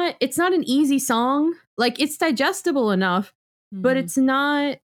it's not an easy song. Like it's digestible enough, but it's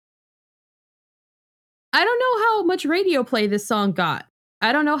not. I don't know how much radio play this song got.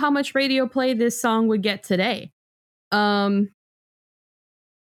 I don't know how much radio play this song would get today. But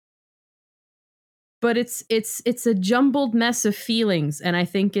it's a jumbled mess of feelings, and I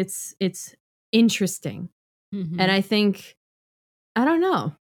think it's interesting. And I think I don't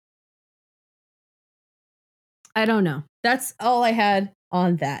know. That's all I had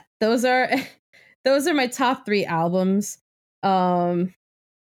on that. Those are my top 3 albums. I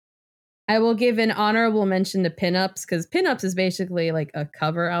will give an honorable mention to Pinups, because Pinups is basically like a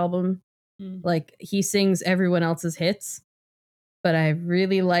cover album. Like he sings everyone else's hits, but I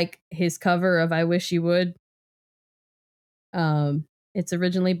really like his cover of "I Wish You Would." It's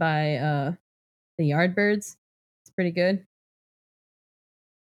originally by the Yardbirds. It's pretty good.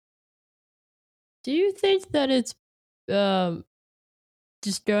 Do you think that it's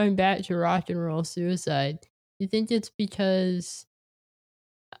just going back to Rock and Roll Suicide? You think it's because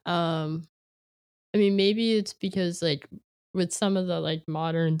I mean, maybe it's because like with some of the like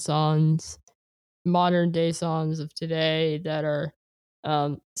modern day songs of today that are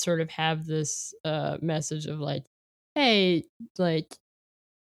sort of have this message of like, hey, like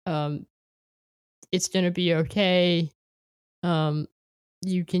it's gonna be okay,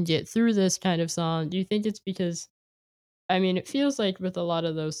 you can get through this kind of song. Do you think it's because, I mean, it feels like with a lot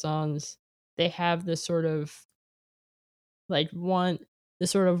of those songs they have this sort of like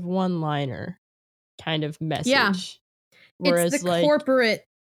one-liner kind of message. Yeah. Whereas it's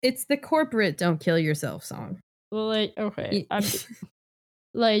the corporate "Don't Kill Yourself" song. Well, like, okay,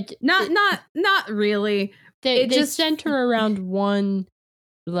 like not really. They just center around one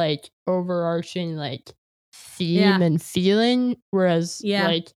like overarching like theme and feeling, whereas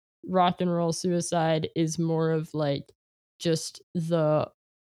like Rock and Roll Suicide is more of like just the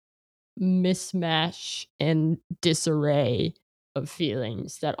mismatch and disarray of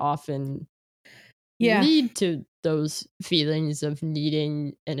feelings that often lead to those feelings of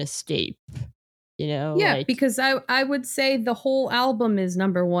needing an escape. Yeah, because I would say the whole album is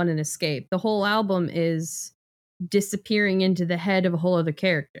number one, an escape. The whole album is disappearing into the head of a whole other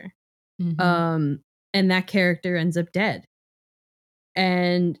character. Mm-hmm. And that character ends up dead.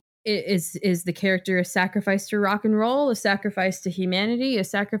 And is the character a sacrifice to rock and roll, a sacrifice to humanity, a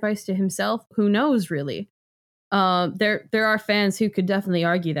sacrifice to himself? Who knows, really? There are fans who could definitely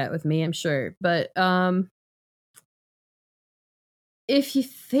argue that with me, I'm sure. But if you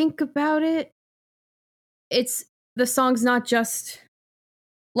think about it, the song's not just,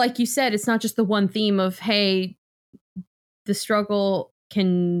 like you said, it's not just the one theme of, hey, the struggle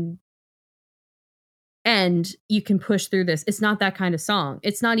can end, you can push through this. It's not that kind of song.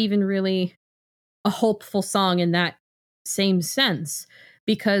 It's not even really a hopeful song in that same sense,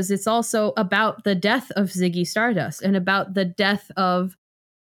 because it's also about the death of Ziggy Stardust and about the death of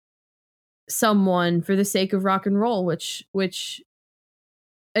someone for the sake of rock and roll, which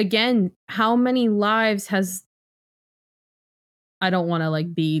again, how many lives has, I don't want to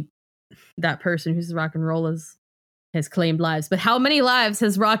like be that person who's rock and roll has claimed lives, but how many lives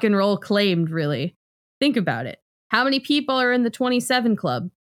has rock and roll claimed, really? Think about it. How many people are in the 27 Club?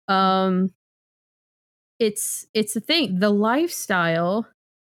 It's a thing. The lifestyle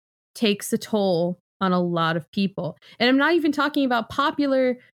takes a toll on a lot of people. And I'm not even talking about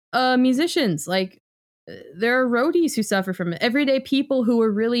popular musicians. Like, there are roadies who suffer from it. Everyday people who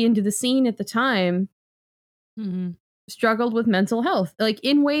were really into the scene at the time struggled with mental health, like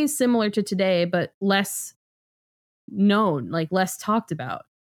in ways similar to today, but less known, like less talked about.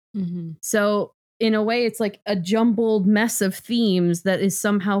 So in a way, it's like a jumbled mess of themes that is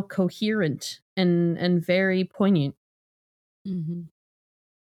somehow coherent and very poignant.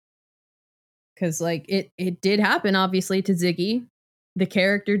 Because like it did happen, obviously, to Ziggy. The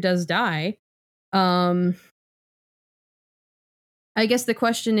character does die. I guess the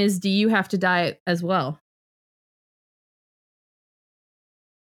question is, do you have to die as well?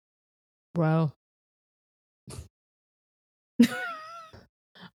 Wow.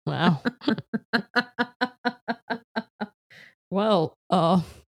 Wow. Well, I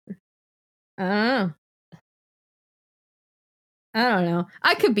don't know.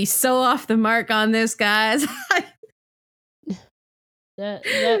 I could be so off the mark on this, guys.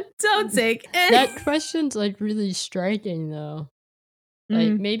 Don't take any. That question's like really striking, though.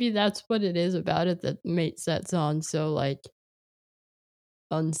 Like maybe that's what it is about it that makes that song so like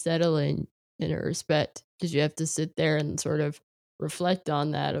unsettling in a respect, because you have to sit there and sort of reflect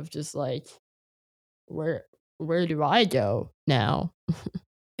on that of just like where do I go now?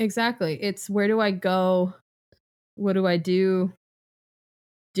 Exactly. It's where do I go? What do I do?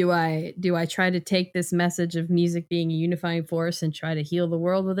 Do I try to take this message of music being a unifying force and try to heal the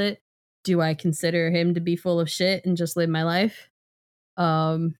world with it? Do I consider him to be full of shit and just live my life?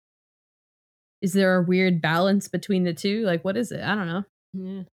 Is there a weird balance between the two? Like, what is it? I don't know.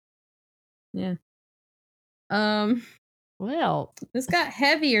 Yeah. Well, this got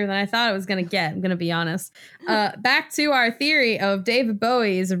heavier than I thought it was going to get. I'm going to be honest. Back to our theory of David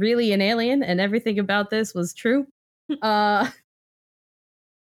Bowie is really an alien and everything about this was true. Oh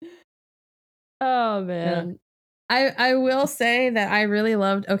man. I will say that I really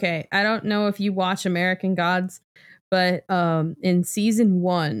loved, okay, I don't know if you watch American Gods, but in season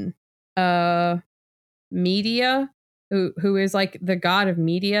 1, Media, who is like the god of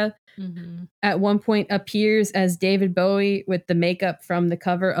media, at one point appears as David Bowie with the makeup from the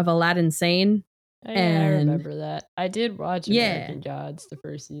cover of Aladdin Sane. Oh, yeah, I remember that. I did watch American Gods the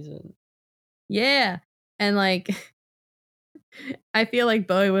first season. Yeah. And like I feel like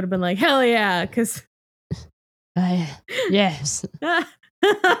Bowie would have been like, hell yeah, because yes.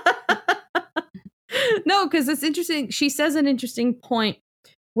 No, because it's interesting. She says an interesting point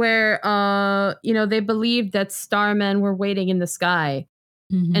where they believed that starmen were waiting in the sky.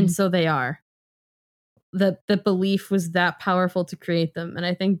 And so they are. The belief was that powerful to create them. And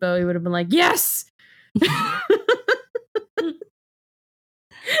I think Bowie would have been like, yes.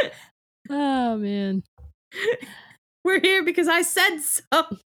 Oh man. We're here because I said so.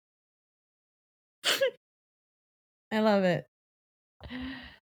 I love it.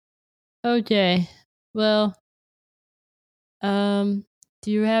 Okay. Well, do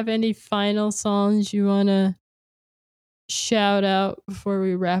you have any final songs you want to shout out before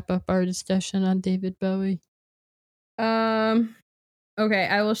we wrap up our discussion on David Bowie? Okay,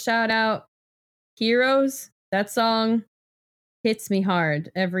 I will shout out Heroes. That song hits me hard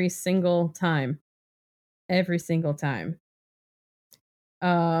every single time. Every single time.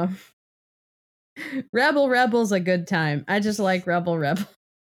 Rebel's a good time. I just like Rebel.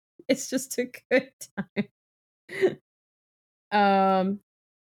 It's just a good time.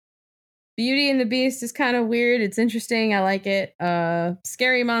 Beauty and the Beast is kind of weird. It's interesting. I like it.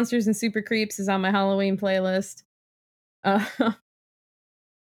 Scary Monsters and Super Creeps is on my Halloween playlist. I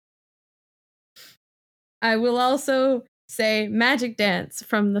will also say Magic Dance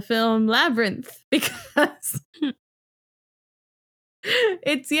from the film Labyrinth because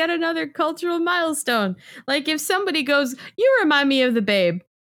it's yet another cultural milestone. Like if somebody goes, "You remind me of the Babe,"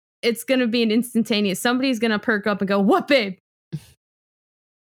 it's going to be an instantaneous. Somebody's going to perk up and go, "What Babe?" The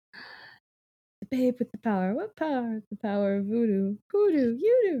Babe with the power. What power? The power of voodoo. Voodoo,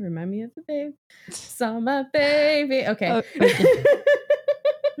 you do. Remind me of the Babe. Saw my baby. Okay.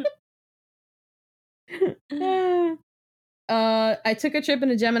 I took a trip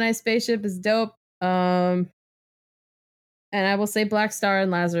in a Gemini spaceship is dope. And I will say Black Star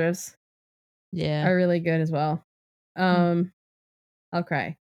and Lazarus. Yeah. Are really good as well. I'll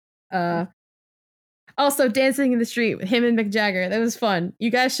cry. Also Dancing in the Street with him and Mick Jagger. That was fun. You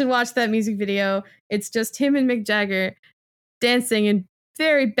guys should watch that music video. It's just him and Mick Jagger dancing in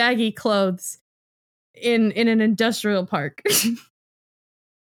very baggy clothes in an industrial park.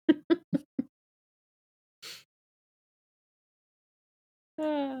 I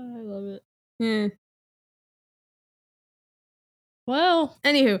love it. Yeah. Well,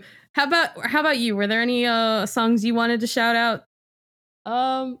 anywho, how about you? Were there any songs you wanted to shout out?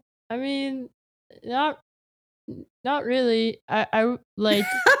 I mean, not really. I like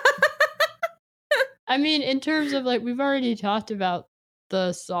I mean, in terms of like we've already talked about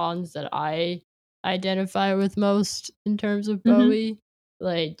the songs that I identify with most in terms of Bowie,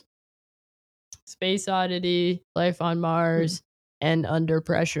 like Space Oddity, Life on Mars, and Under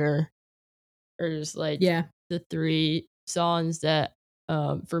Pressure are just like the three songs that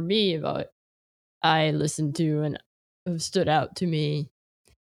for me I listened to and have stood out to me.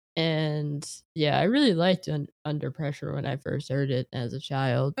 And yeah, I really liked Under Pressure when I first heard it as a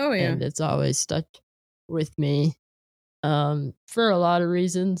child. Oh yeah. And it's always stuck with me for a lot of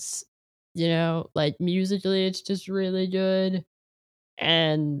reasons. You know, like musically it's just really good.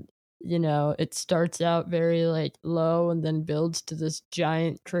 And you know, it starts out very like low and then builds to this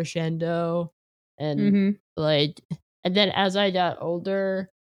giant crescendo. And like and then as I got older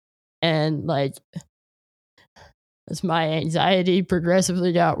and like as my anxiety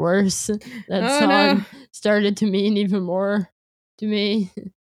progressively got worse, that song started to mean even more to me.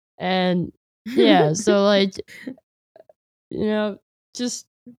 And yeah, so like, you know, just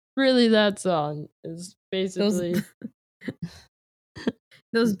really that song is basically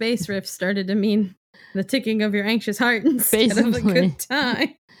those bass riffs started to mean the ticking of your anxious heart instead of a good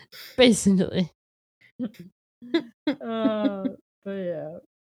time. Basically. But yeah.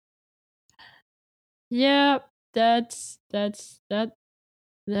 Yeah, that's the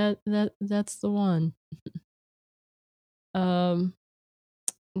one.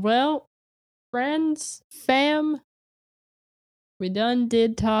 Well, friends, fam, we done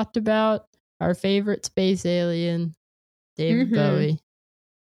did talked about our favorite space alien, David Bowie.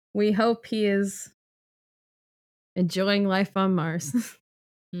 We hope he is enjoying life on Mars.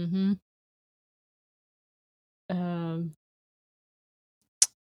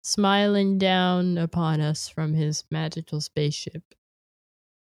 Smiling down upon us from his magical spaceship.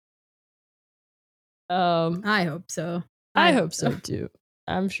 I hope so. I hope so too.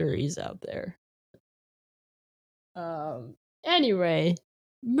 I'm sure he's out there. Anyway,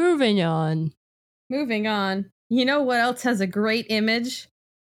 moving on. You know what else has a great image?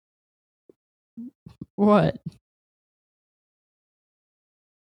 What?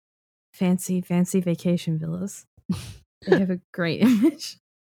 Fancy vacation villas. They have a great image.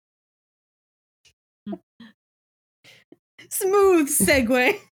 Smooth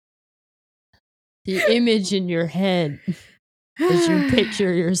segue. The image in your head as you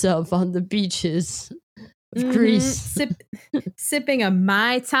picture yourself on the beaches of Greece. Sipping a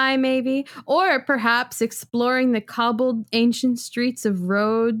Mai Tai maybe, or perhaps exploring the cobbled ancient streets of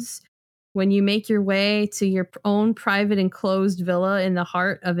Rhodes when you make your way to your own private enclosed villa in the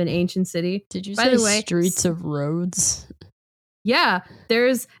heart of an ancient city. Did you say streets of Rhodes? Yeah,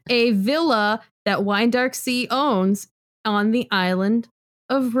 there's a villa that Windark Sea owns on the island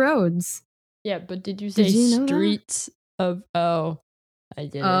of Rhodes. Yeah, but did you say streets of... Oh, I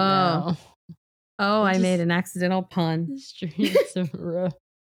didn't know. Oh, I made an accidental pun. Streets of Rhodes.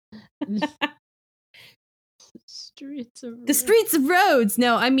 Streets of Rhodes. The streets of Rhodes.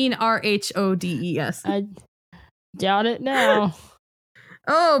 No, I mean Rhodes. I got it now.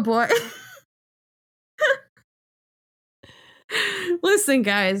 Oh, boy. Listen,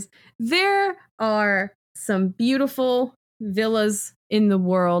 guys, there are some beautiful villas in the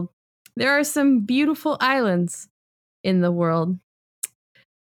world there are some beautiful islands in the world,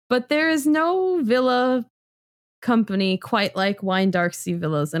 but there is no villa company quite like Wine Dark Sea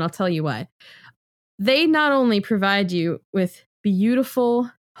Villas, and I'll tell you why. They not only provide you with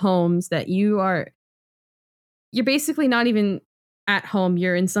beautiful homes that you're basically not even at home,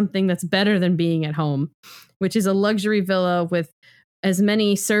 you're in something that's better than being at home, which is a luxury villa with as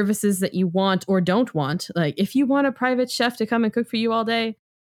many services that you want or don't want. Like if you want a private chef to come and cook for you all day,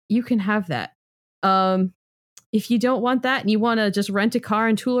 you can have that. If you don't want that and you want to just rent a car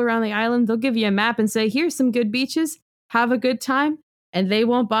and tool around the island, they'll give you a map and say, here's some good beaches, have a good time. And they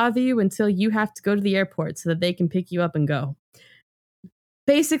won't bother you until you have to go to the airport so that they can pick you up and go.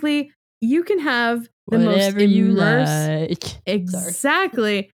 Basically, you can have the Whatever most you immersive. like.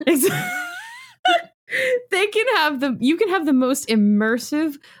 Exactly. You can have the most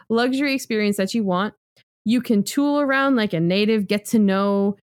immersive luxury experience that you want. You can tool around like a native, get to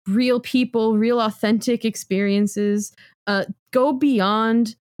know real people, real authentic experiences, go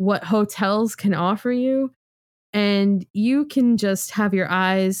beyond what hotels can offer you. And you can just have your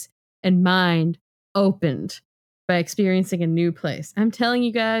eyes and mind opened by experiencing a new place. I'm telling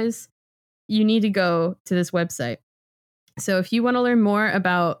you guys, you need to go to this website. So if you want to learn more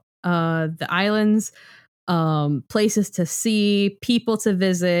about the islands, places to see, people to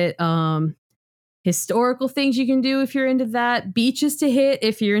visit, historical things you can do if you're into that, beaches to hit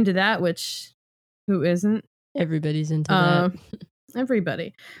if you're into that, which who isn't? Everybody's into that.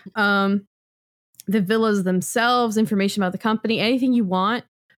 Everybody. The villas themselves, information about the company, anything you want,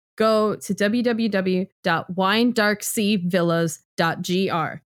 go to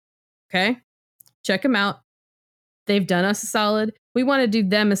www.winedarkseavillas.gr. Okay? Check them out. They've done us a solid. We want to do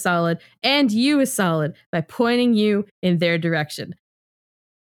them a solid and you a solid by pointing you in their direction.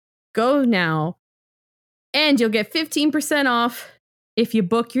 Go now, and you'll get 15% off if you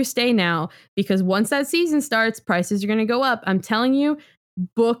book your stay now, because once that season starts, prices are going to go up. I'm telling you,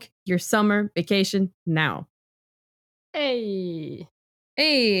 book your summer vacation now. Hey.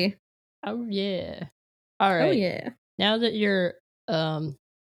 Oh yeah. All right. Oh yeah. Now that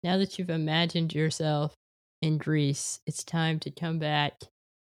you've imagined yourself in Greece, it's time to come back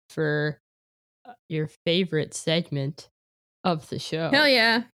for your favorite segment of the show. Hell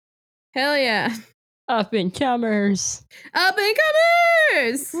yeah. Up and comers.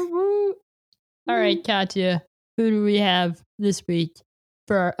 Woo-woo. All right, Katya, who do we have this week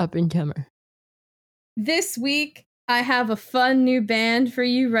for our up and comer? This week, I have a fun new band for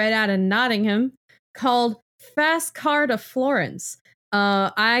you right out of Nottingham called Fast Car to Florence.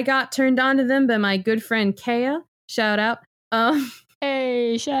 I got turned on to them by my good friend Kea. Shout out.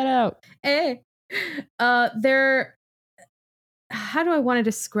 Hey, shout out. Hey. They're, how do I want to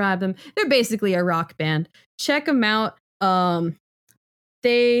describe them? They're basically a rock band. Check them out.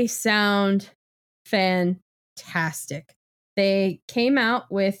 They sound fantastic. They came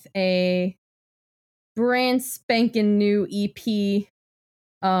out with a brand spanking new EP,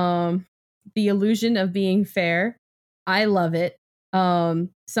 The Illusion of Being Fair. I love it. Some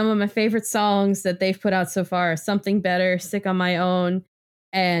of my favorite songs that they've put out so far are Something Better, Sick on My Own,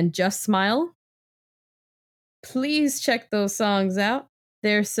 and Just Smile. Please check those songs out.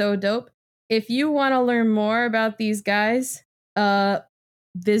 They're so dope. If you want to learn more about these guys,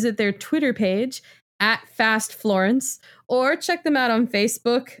 visit their Twitter page at Fast Florence, or check them out on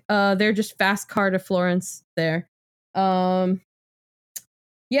Facebook. They're just Fast Car to Florence there. Yeah,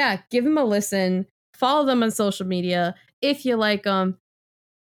 give them a listen. Follow them on social media. If you like them,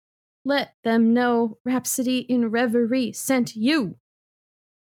 let them know Rhapsody in Reverie sent you.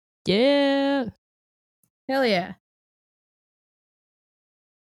 Yeah. Hell yeah.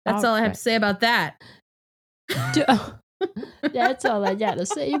 That's all I have to say about that. That's all I got to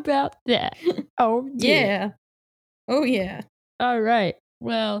say about that. Oh, yeah. Oh, yeah. All right.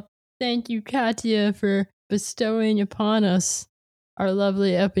 Well, thank you, Katya, for bestowing upon us our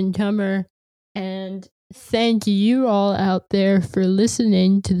lovely up-and-comer. And thank you all out there for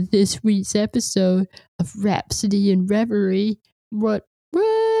listening to this week's episode of Rhapsody in Reverie. What?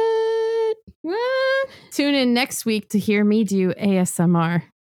 Tune in next week to hear me do ASMR.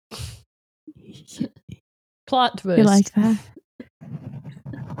 Plot twist. You like that?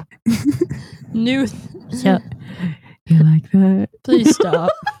 New. Yeah. You like that? Please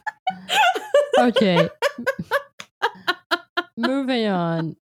stop. Okay. Moving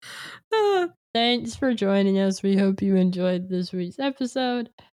on. Thanks for joining us. We hope you enjoyed this week's episode.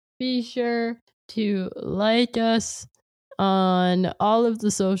 Be sure to like us on all of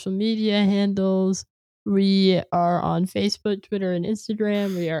the social media handles. We are on Facebook, Twitter, and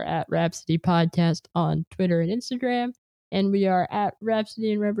Instagram. We are at Rhapsody Podcast on Twitter and Instagram. And we are at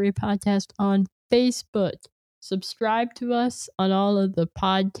Rhapsody and Reverie Podcast on Facebook. Subscribe to us on all of the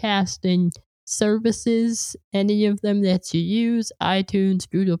podcasting services, any of them that you use, iTunes,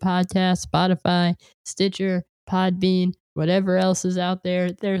 Google Podcasts, Spotify, Stitcher, Podbean, whatever else is out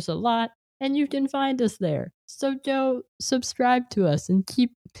there. There's a lot, and you can find us there. So go subscribe to us and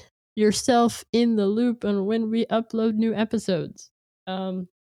keep yourself in the loop on when we upload new episodes.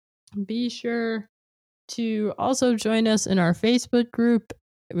 Be sure to also join us in our Facebook group,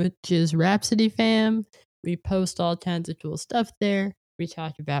 which is Rhapsody Fam. We post all kinds of cool stuff there. We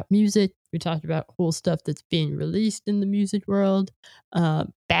talk about music. We talk about cool stuff that's being released in the music world.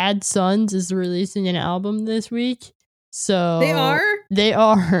 Bad Sons is releasing an album this week. So They are? They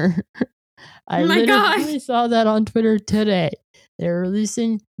are. I Oh my literally gosh. saw that on Twitter today. They're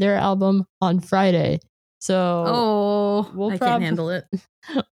releasing their album on Friday. So I can't handle it.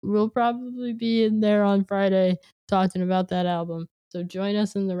 We'll probably be in there on Friday talking about that album. So join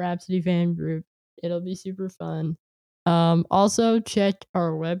us in the Rhapsody fan group. It'll be super fun. Also check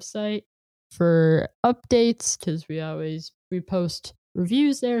our website for updates because we post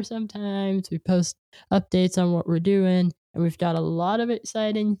reviews there sometimes. We post updates on what we're doing, and we've got a lot of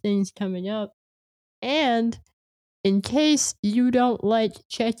exciting things coming up. And in case you don't like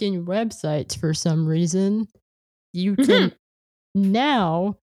checking websites for some reason, you can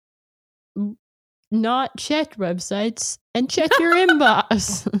now not check websites and check your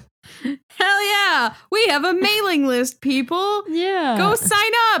inbox. Hell yeah! We have a mailing list, people. Yeah. Go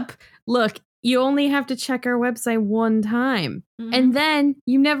sign up. Look, you only have to check our website one time, and then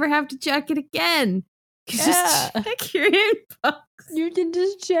you never have to check it again. Just check your inbox. You can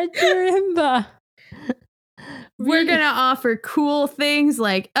just check your inbox. We're gonna offer cool things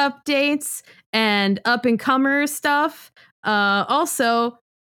like updates and up and comer stuff. Also,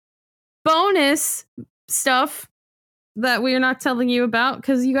 bonus stuff that we're not telling you about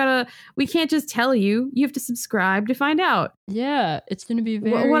because we can't just tell you. You have to subscribe to find out. Yeah, it's gonna be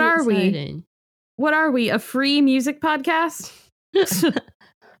very What are exciting. What are we? A free music podcast?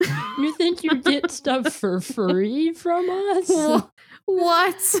 You think you get stuff for free from us?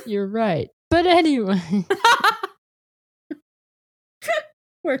 What? You're right. But anyway.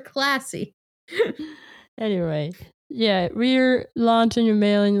 We're classy. Anyway, yeah, we're launching a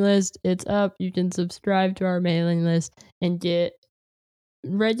mailing list. It's up. You can subscribe to our mailing list and get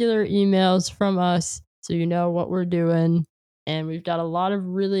regular emails from us so you know what we're doing. And we've got a lot of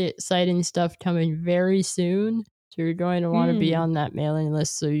really exciting stuff coming very soon. So you're going to want to be on that mailing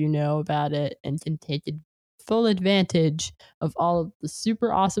list so you know about it and can take full advantage of all of the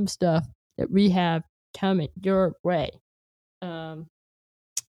super awesome stuff that we have coming your way.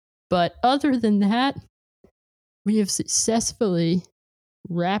 But other than that, we have successfully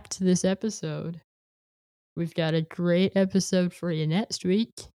wrapped this episode. We've got a great episode for you next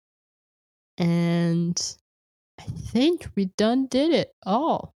week. And I think we done did it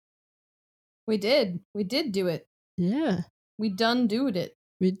all. We did. We did do it. Yeah. We done doed it.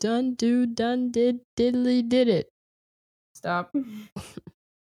 We done did diddly did it. Stop.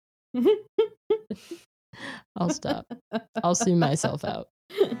 I'll stop. I'll see myself out.